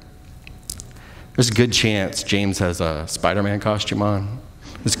later, there's a good chance James has a Spider-Man costume on.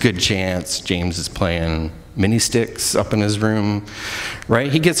 There's a good chance James is playing mini sticks up in his room,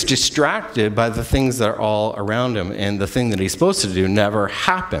 right? He gets distracted by the things that are all around him, and the thing that he's supposed to do never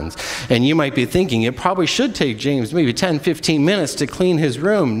happens. And you might be thinking, it probably should take James maybe 10, 15 minutes to clean his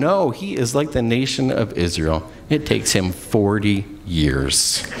room. No, he is like the nation of Israel. It takes him 40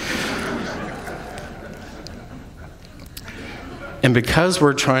 years. And because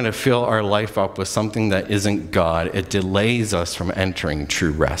we're trying to fill our life up with something that isn't God, it delays us from entering true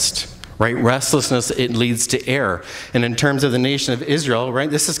rest. Right? Restlessness, it leads to error. And in terms of the nation of Israel,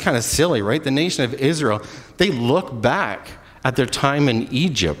 right, this is kind of silly, right? The nation of Israel, they look back at their time in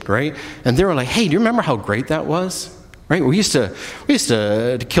Egypt, right? And they were like, hey, do you remember how great that was? Right? We used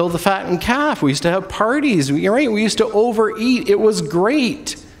to kill the fattened calf. We used to have parties, right? We used to overeat. It was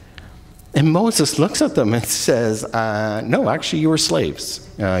great. And Moses looks at them and says, no, actually, you were slaves.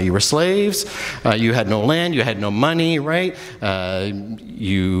 You were slaves. You had no land. You had no money, right?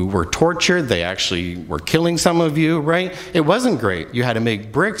 You were tortured. They actually were killing some of you, right? It wasn't great. You had to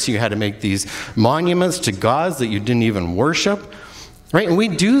make bricks. You had to make these monuments to gods that you didn't even worship, right? And we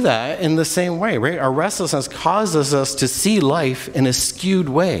do that in the same way, right? Our restlessness causes us to see life in a skewed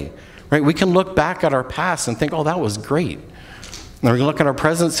way, right? We can look back at our past and think, oh, that was great. And we can look at our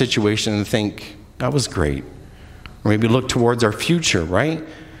present situation and think, that was great. Or maybe look towards our future, right?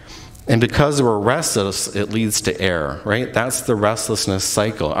 And because we're restless, it leads to error, right? That's the restlessness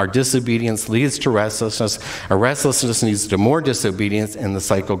cycle. Our disobedience leads to restlessness. Our restlessness leads to more disobedience, and the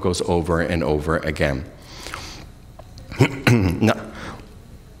cycle goes over and over again. Now,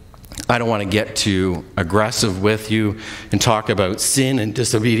 I don't want to get too aggressive with you and talk about sin and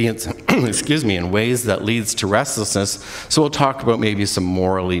disobedience, excuse me, in ways that leads to restlessness. So we'll talk about maybe some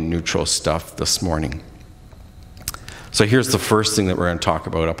morally neutral stuff this morning. So here's the first thing that we're going to talk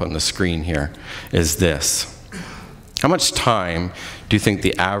about up on the screen here is this. How much time do you think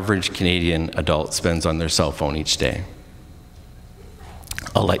the average Canadian adult spends on their cell phone each day?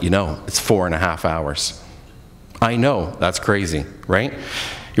 I'll let you know. It's 4.5 hours. I know, that's crazy, right?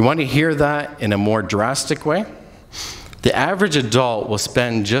 You want to hear that in a more drastic way? The average adult will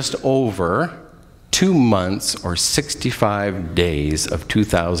spend just over 2 months or 65 days of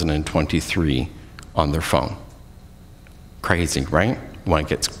 2023 on their phone. Crazy, right? When it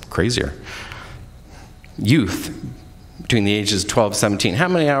gets crazier. Youth, between the ages of 12 and 17, how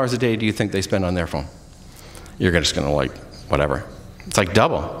many hours a day do you think they spend on their phone? You're just going to like, whatever. It's like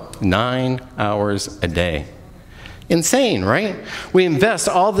double, 9 hours a day. Insane, right? We invest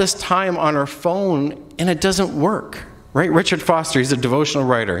all this time on our phone and it doesn't work, right? Richard Foster, he's a devotional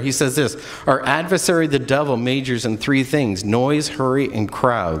writer. He says this, our adversary, the devil, majors in 3 things, noise, hurry, and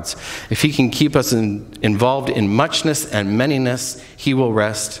crowds. If he can keep us involved in muchness and manyness, he will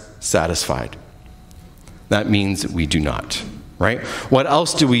rest satisfied. That means we do not, right? What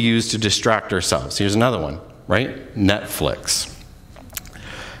else do we use to distract ourselves? Here's another one, right? Netflix.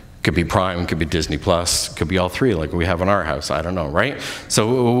 Could be Prime, could be Disney Plus, could be all three like we have in our house. I don't know, right?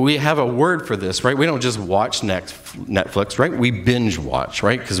 So we have a word for this, right? We don't just watch Netflix, right? We binge watch,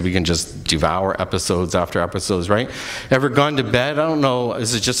 right? Because we can just devour episodes after episodes, right? Ever gone to bed? I don't know.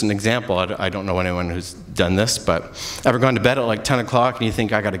 This is just an example. I don't know anyone who's done this, but ever gone to bed at like 10 o'clock and you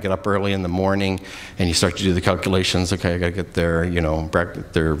think, I got to get up early in the morning, and you start to do the calculations. Okay, I got to get their,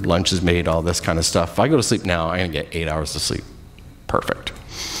 their lunch is made, all this kind of stuff. If I go to sleep now, I'm going to get 8 hours of sleep. Perfect.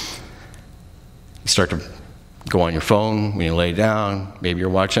 You start to go on your phone when you lay down. Maybe you're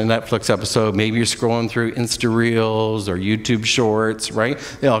watching a Netflix episode. Maybe you're scrolling through Insta Reels or YouTube Shorts, right?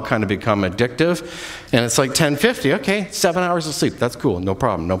 They all kind of become addictive. And it's like 10:50. Okay, 7 hours of sleep. That's cool. No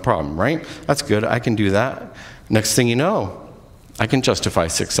problem, right? That's good. I can do that. Next thing you know, I can justify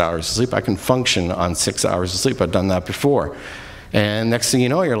 6 hours of sleep. I can function on 6 hours of sleep. I've done that before. And next thing you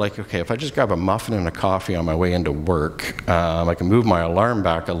know, you're like, okay, if I just grab a muffin and a coffee on my way into work, I can move my alarm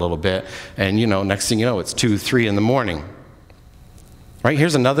back a little bit, and next thing you know, it's 2, 3 in the morning. Right?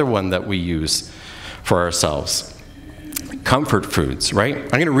 Here's another one that we use for ourselves. Comfort foods, right? I'm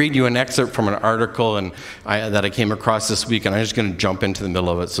going to read you an excerpt from an article that I came across this week, and I'm just going to jump into the middle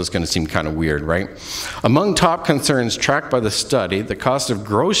of it, so it's going to seem kind of weird, right? Among top concerns tracked by the study, the cost of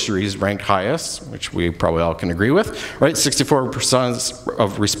groceries ranked highest, which we probably all can agree with, right? 64%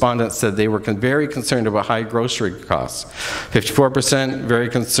 of respondents said they were very concerned about high grocery costs. 54% very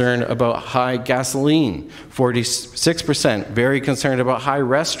concerned about high gasoline. 46% very concerned about high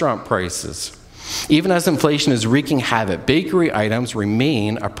restaurant prices. Even as inflation is wreaking havoc, bakery items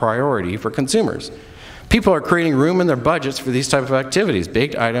remain a priority for consumers. People are creating room in their budgets for these type of activities.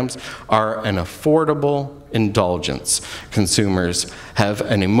 Baked items are an affordable indulgence. Consumers have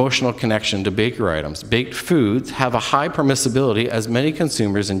an emotional connection to bakery items. Baked foods have a high permissibility, as many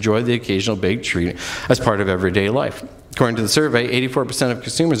consumers enjoy the occasional baked treat as part of everyday life. According to the survey, 84% of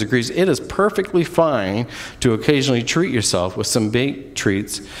consumers agrees it is perfectly fine to occasionally treat yourself with some baked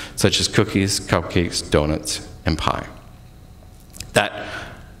treats such as cookies, cupcakes, donuts, and pie. That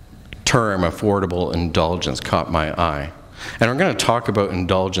term, affordable indulgence, caught my eye. And we're going to talk about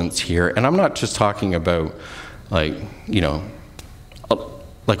indulgence here, and I'm not just talking about like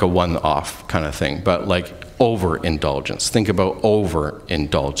a one-off kind of thing, but like overindulgence. Think about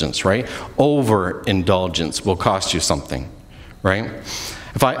overindulgence, right? Overindulgence will cost you something, right?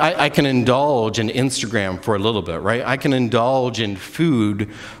 If I can indulge in Instagram for a little bit, right? I can indulge in food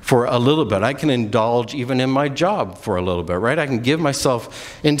for a little bit. I can indulge even in my job for a little bit, right? I can give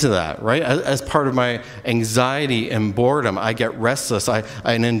myself into that, right? As part of my anxiety and boredom, I get restless. I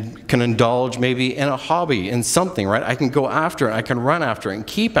can indulge maybe in a hobby, in something, right? I can go after it. I can run after it and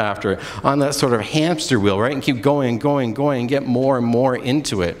keep after it on that sort of hamster wheel, right? And keep going, and get more and more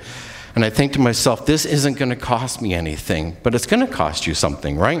into it. And I think to myself, this isn't going to cost me anything, but it's going to cost you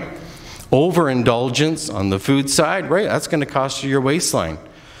something, right? Overindulgence on the food side, right? That's going to cost you your waistline.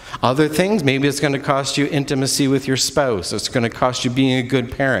 Other things, maybe it's going to cost you intimacy with your spouse. It's going to cost you being a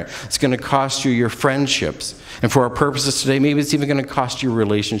good parent. It's going to cost you your friendships. And for our purposes today, maybe it's even going to cost you your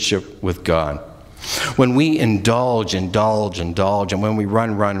relationship with God. When we indulge, and when we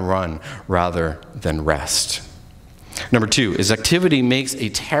run rather than rest. Number 2 is activity makes a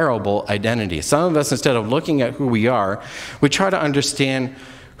terrible identity. Some of us, instead of looking at who we are, we try to understand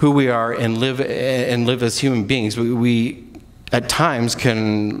who we are and live as human beings. We at times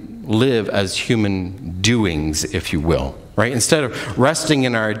can live as human doings, if you will, right? Instead of resting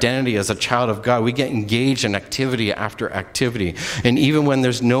in our identity as a child of God, we get engaged in activity after activity. And even when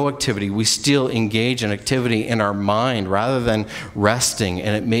there's no activity, we still engage in activity in our mind rather than resting,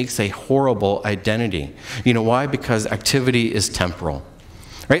 and it makes a horrible identity. You know why? Because activity is temporal.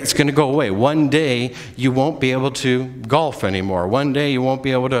 Right? It's going to go away. One day, you won't be able to golf anymore. One day, you won't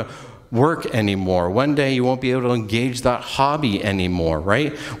be able to work anymore. One day you won't be able to engage that hobby anymore,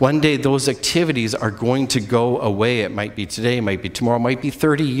 right? One day those activities are going to go away. It might be today, it might be tomorrow, it might be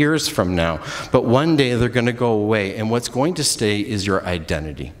 30 years from now. But one day they're going to go away, and what's going to stay is your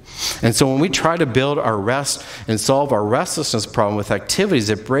identity. And so when we try to build our rest and solve our restlessness problem with activities,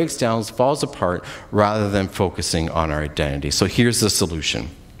 it breaks down, falls apart, rather than focusing on our identity. So here's the solution.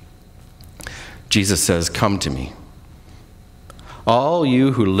 Jesus says, "Come to me, all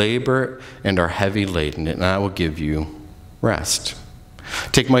you who labor and are heavy laden, and I will give you rest.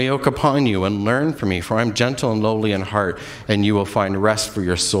 Take my yoke upon you and learn from me, for I am gentle and lowly in heart, and you will find rest for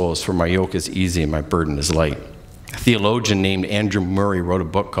your souls, for my yoke is easy and my burden is light." A theologian named Andrew Murray wrote a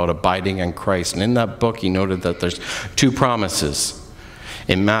book called Abiding in Christ, and in that book he noted that there's 2 promises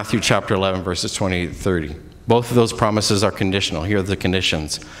in Matthew chapter 11, verses 28 to 30. Both of those promises are conditional. Here are the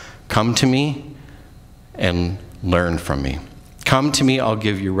conditions. Come to me and learn from me. Come to me, I'll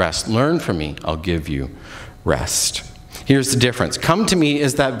give you rest. Learn from me, I'll give you rest. Here's the difference. Come to me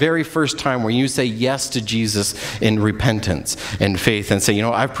is that very first time where you say yes to Jesus in repentance and faith and say, you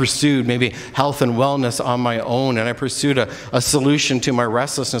know, I've pursued maybe health and wellness on my own, and I pursued a solution to my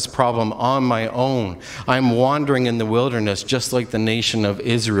restlessness problem on my own. I'm wandering in the wilderness just like the nation of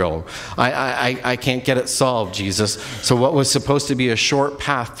Israel. I can't get it solved, Jesus. So what was supposed to be a short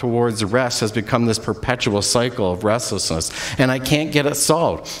path towards rest has become this perpetual cycle of restlessness, and I can't get it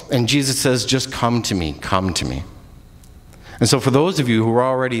solved. And Jesus says, just come to me, come to me. And so for those of you who are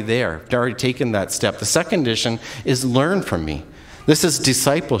already there, already taken that step, the second condition is learn from me. This is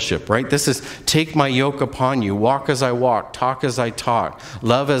discipleship, right? This is take my yoke upon you, walk as I walk, talk as I talk,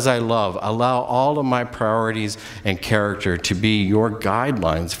 love as I love, allow all of my priorities and character to be your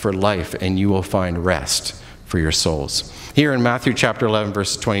guidelines for life, and you will find rest for your souls. Here in Matthew chapter 11,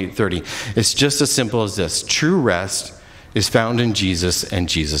 verses 28-30, it's just as simple as this. True rest is found in Jesus and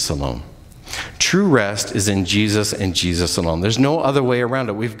Jesus alone. True rest is in Jesus and Jesus alone. There's no other way around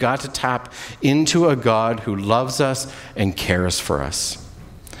it. We've got to tap into a God who loves us and cares for us.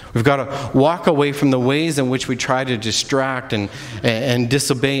 We've got to walk away from the ways in which we try to distract and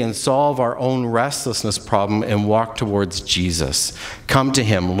disobey and solve our own restlessness problem and walk towards Jesus. Come to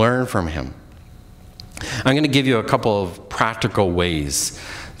him, learn from him. I'm going to give you a couple of practical ways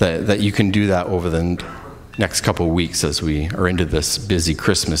that you can do that over the next couple of weeks as we are into this busy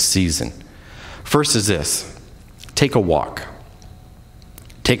Christmas season. First is this: take a walk.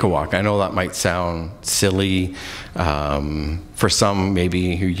 Take a walk. I know that might sound silly for some,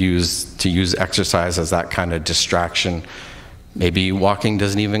 maybe who use exercise as that kind of distraction. Maybe walking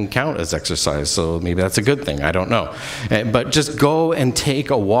doesn't even count as exercise, so maybe that's a good thing. I don't know. But just go and take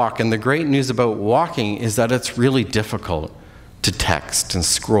a walk. And the great news about walking is that it's really difficult to text and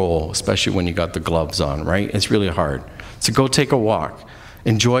scroll, especially when you got the gloves on, right? It's really hard. So go take a walk.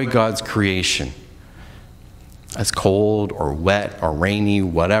 Enjoy God's creation. It's cold or wet or rainy,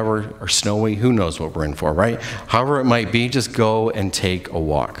 whatever, or snowy, who knows what we're in for, right? However it might be, just go and take a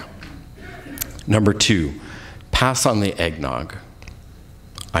walk. Number 2, pass on the eggnog.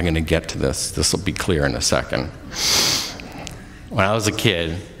 I'm going to get to this. This will be clear in a second. When I was a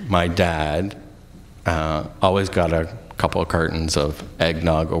kid, my dad always got a couple of cartons of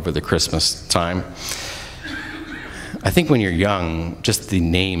eggnog over the Christmas time. I think when you're young, just the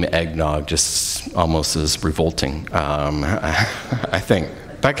name eggnog just almost is revolting, I think.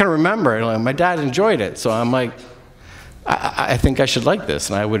 But I can remember, my dad enjoyed it, so I'm like, I think I should like this.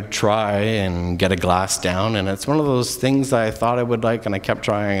 And I would try and get a glass down, and it's one of those things that I thought I would like, and I kept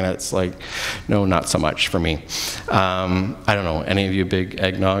trying, and it's like, no, not so much for me. I don't know, any of you big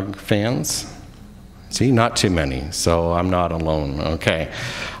eggnog fans? See, not too many, so I'm not alone, okay.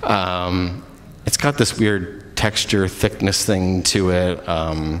 It's got this weird texture, thickness thing to it.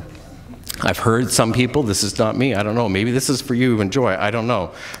 I've heard some people, this is not me, I don't know, maybe this is for you, enjoy, I don't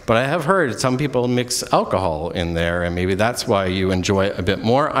know. But I have heard some people mix alcohol in there, and maybe that's why you enjoy it a bit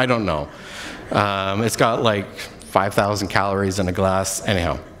more, I don't know. It's got like 5,000 calories in a glass.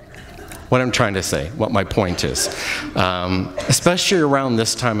 Anyhow, what I'm trying to say, what my point is, especially around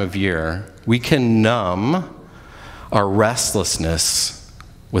this time of year, we can numb our restlessness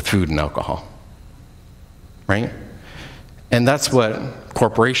with food and alcohol. Right? And that's what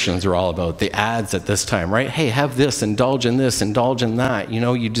corporations are all about, the ads at this time, right? Hey, have this, indulge in that, you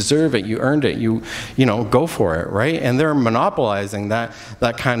know, you deserve it, you earned it, you know, go for it, right? And they're monopolizing that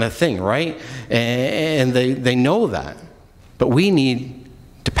kind of thing, right? And they know that, but we need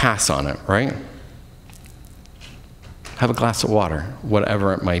to pass on it, right? Have a glass of water,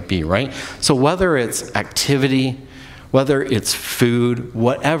 whatever it might be, right? So whether it's activity, whether it's food,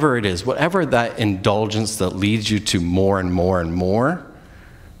 whatever it is, whatever that indulgence that leads you to more and more and more,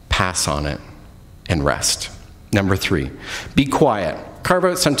 pass on it and rest. Number 3, be quiet. Carve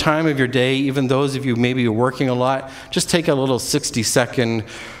out some time of your day, even those of you maybe are working a lot, just take a little 60-second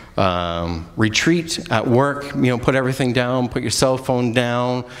retreat at work, you know, put everything down, put your cell phone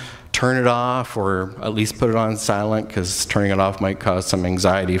down, turn it off, or at least put it on silent, because turning it off might cause some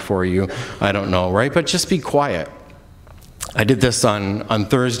anxiety for you. I don't know, right? But just be quiet. I did this on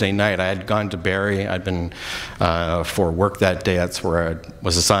Thursday night. I had gone to Barrie. I'd been for work that day. That's where I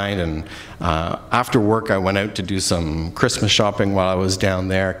was assigned. And after work, I went out to do some Christmas shopping while I was down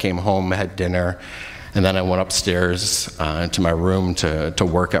there. Came home, had dinner, and then I went upstairs to my room to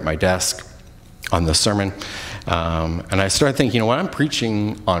work at my desk on the sermon. And I started thinking, you know what, I'm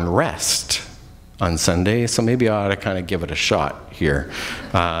preaching on rest on Sunday, so maybe I ought to kind of give it a shot here.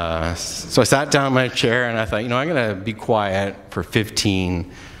 So I sat down in my chair and I thought, you know, I'm going to be quiet for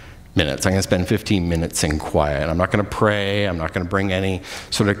 15 minutes. I'm going to spend 15 minutes in quiet. I'm not going to pray. I'm not going to bring any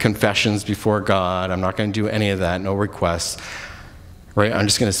sort of confessions before God. I'm not going to do any of that, no requests. Right? I'm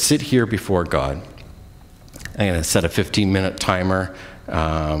just going to sit here before God. I'm going to set a 15-minute timer.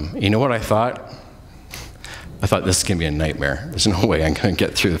 You know what I thought? I thought this is going to be a nightmare. There's no way I'm going to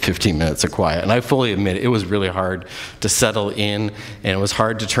get through the 15 minutes of quiet. And I fully admit it was really hard to settle in, and it was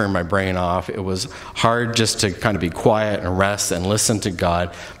hard to turn my brain off. It was hard just to kind of be quiet and rest and listen to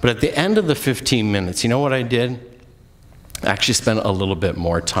God. But at the end of the 15 minutes, you know what I did? I actually spent a little bit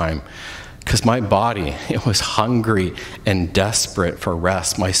more time, because my body, it was hungry and desperate for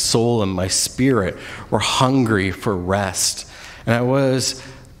rest. My soul and my spirit were hungry for rest. And I was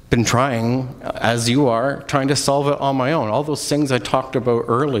been trying, as you are, trying to solve it on my own. All those things I talked about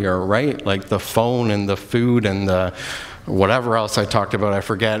earlier, right? Like the phone and the food and the whatever else I talked about, I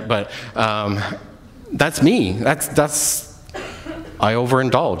forget. But that's me. That's I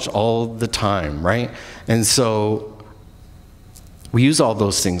overindulge all the time, right? And so we use all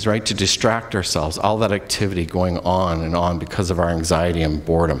those things, right, to distract ourselves, all that activity going on and on because of our anxiety and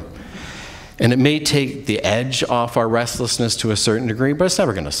boredom. And it may take the edge off our restlessness to a certain degree, but it's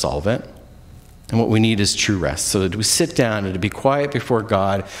never going to solve it. And what we need is true rest, so that we sit down and to be quiet before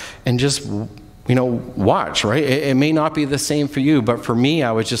God and just, watch, right? It may not be the same for you, but for me,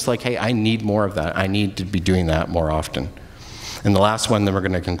 I was just like, hey, I need more of that. I need to be doing that more often. And the last one that we're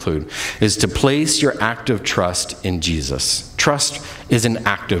going to conclude is to place your active trust in Jesus. Trust is an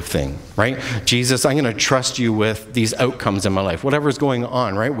active thing, right? Jesus, I'm going to trust you with these outcomes in my life. Whatever's going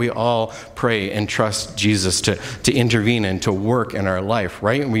on, right? We all pray and trust Jesus to intervene and to work in our life,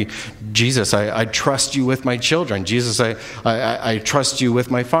 right? Jesus, I trust you with my children. Jesus, I trust you with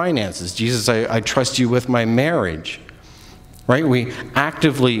my finances. Jesus, I trust you with my marriage. Right? We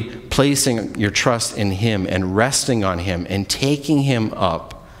actively placing your trust in him and resting on him and taking him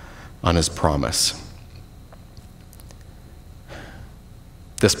up on his promise.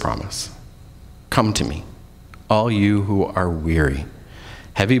 This promise. Come to me, all you who are weary,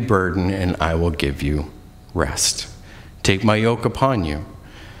 heavy burden, and I will give you rest. Take my yoke upon you.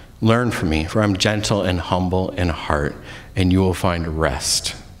 Learn from me, for I'm gentle and humble in heart, and you will find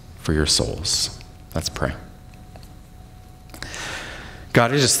rest for your souls. Let's pray.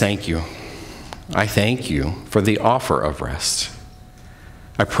 God, I just thank you. I thank you for the offer of rest.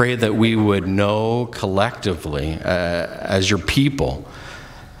 I pray that we would know collectively, as your people,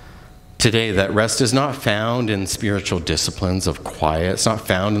 today that rest is not found in spiritual disciplines of quiet. It's not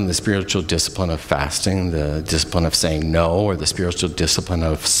found in the spiritual discipline of fasting, the discipline of saying no, or the spiritual discipline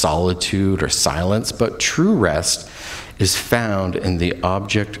of solitude or silence, but true rest is found in the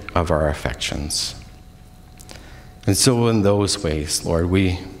object of our affections. And so in those ways, Lord,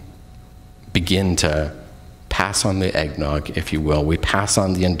 we begin to pass on the eggnog, if you will. We pass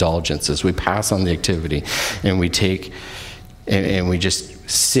on the indulgences. We pass on the activity. And we take, and we just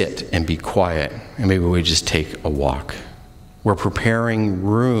sit and be quiet. And maybe we just take a walk. We're preparing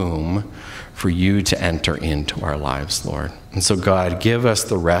room for you to enter into our lives, Lord. And so, God, give us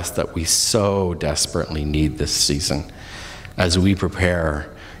the rest that we so desperately need this season as we prepare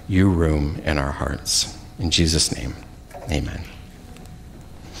you room in our hearts. In Jesus' name, amen.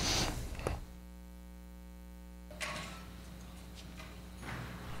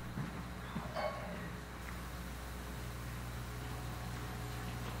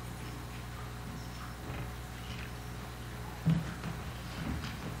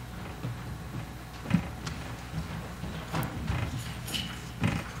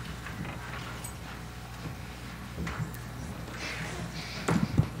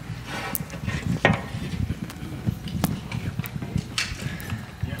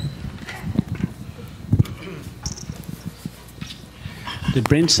 Did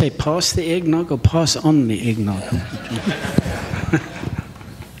Brent say pass the eggnog or pass on the eggnog?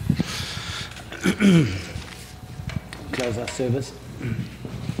 Close our service.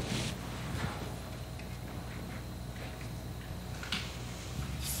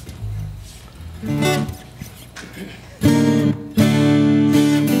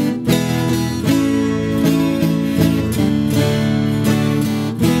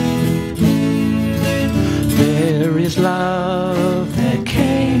 There is love that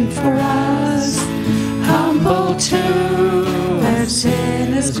came for us, humble to a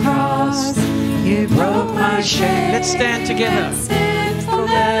sinner's cross. You broke my shame. Let's stand together.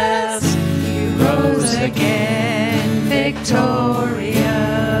 Sinfulness. You rose again, victorious.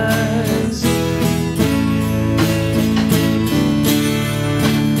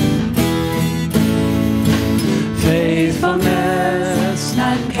 Faithfulness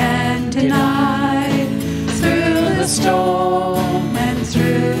none can deny. Through the storm and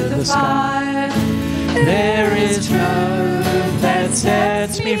through the the sky. There is love that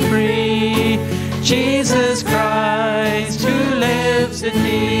sets me free, Jesus Christ who lives in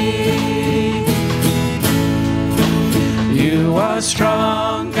me. You are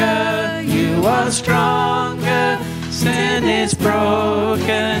stronger, you are stronger, sin is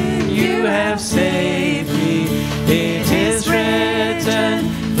broken, you have saved me. It is written,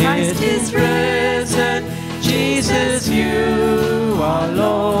 it is written, Jesus, you are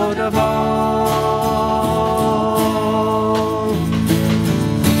Lord of all.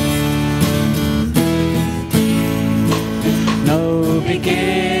 No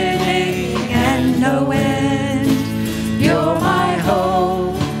beginning and no end, you're my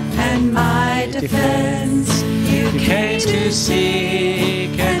hope and my defense. You came to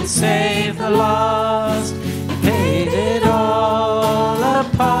seek and save the lost, you paid it all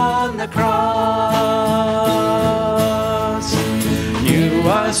upon the cross. You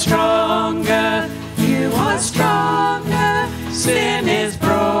are stronger, you are stronger, sin is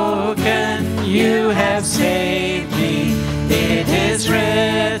broken, you have saved me. It is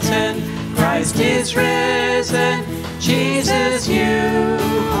written, Christ is risen, Jesus, you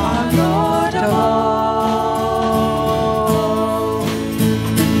are Lord of all.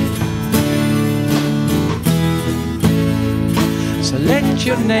 So let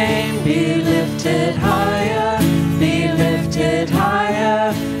your name be lifted higher, be lifted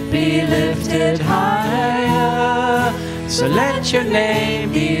higher, be lifted higher. So let your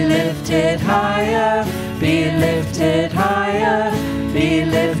name be lifted higher, be lifted higher, be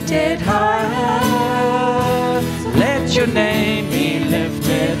lifted higher. Let your name be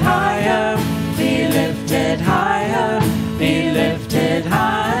lifted higher, be lifted higher, be lifted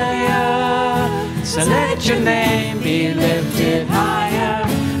higher. So let your name be lifted higher,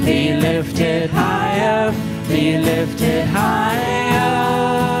 be lifted higher, be lifted higher.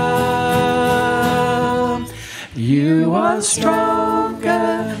 You are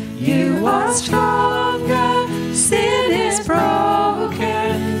stronger, you are stronger, sin is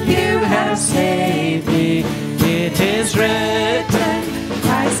broken, you have saved me. It is written,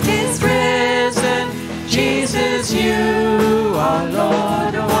 Christ is risen, Jesus, you are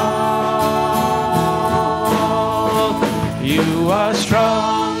Lord of all. You are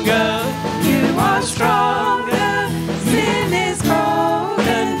stronger, you are stronger, sin is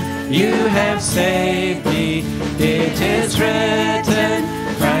broken, you have saved me. It is written,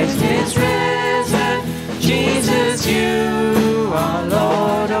 Christ is risen, Jesus, you are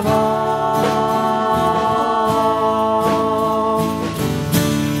Lord of all.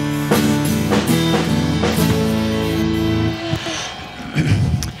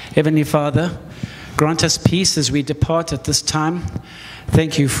 Heavenly Father, grant us peace as we depart at this time.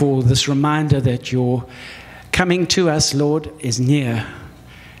 Thank you for this reminder that your coming to us, Lord, is near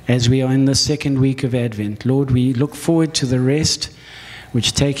as we are in the second week of Advent. Lord, we look forward to the rest,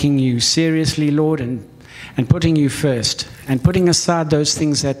 which taking you seriously, Lord, and putting you first, and putting aside those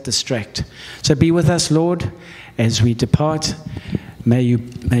things that distract. So be with us, Lord, as we depart. May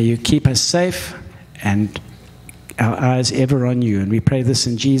you keep us safe and our eyes ever on you. And we pray this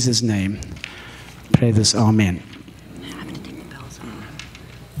in Jesus' name. Pray this, amen.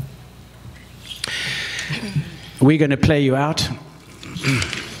 We're going to play you out.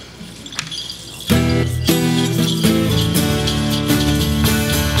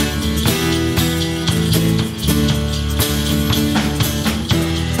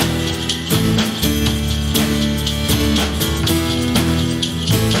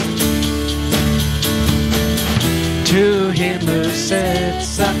 To him who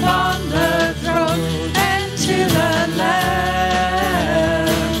sits upon the throne and to the Lamb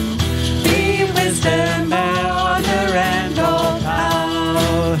be wisdom, honor, and all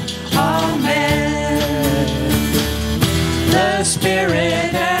power. Amen. The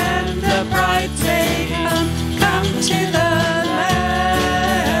Spirit and the bride say, come to the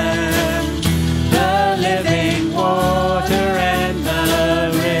Lamb. The living water and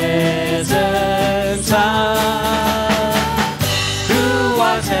the risen Son,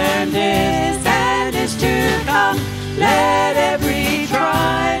 and is to come. Let every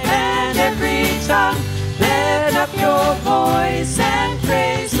tribe and every tongue lift up your voice and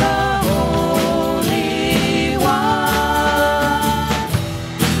praise the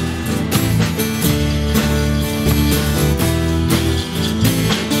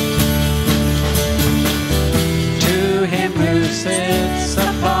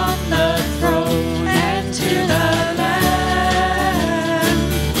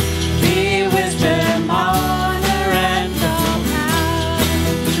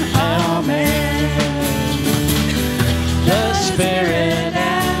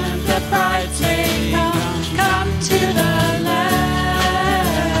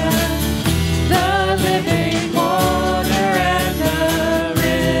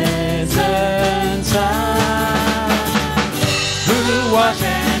was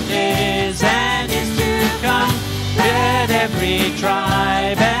and is to come. Let every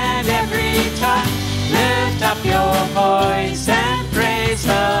tribe and every tongue lift up your voice and praise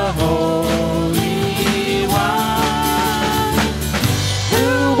the Holy One,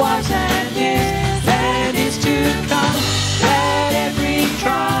 who was and is to come. Let every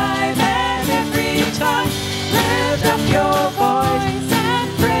tribe and every tongue lift up your voice and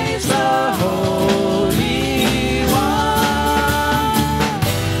praise the Holy One.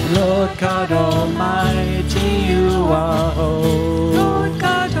 Lord God Almighty, you are holy. Lord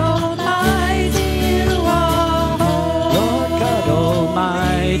God Almighty, you are holy. Lord God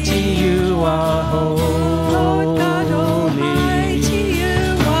Almighty, you are holy. Lord God Almighty,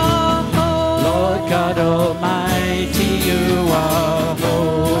 you are holy. Lord God Almighty, you are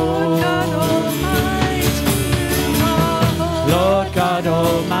holy. Lord God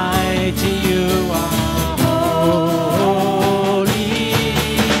Almighty, you are holy.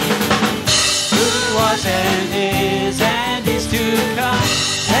 Who was and is to come.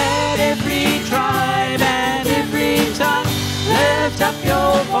 Let every tribe and every tongue lift up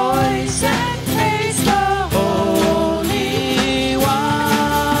your voice and praise the Holy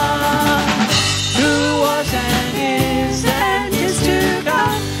One, who was and is to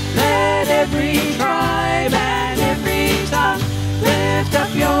come. Let every tribe and every tongue lift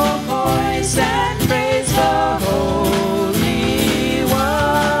up your voice and praise the Holy One.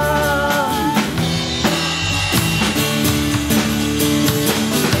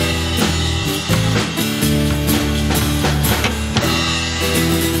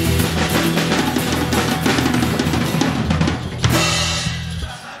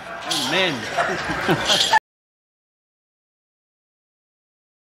 Amen.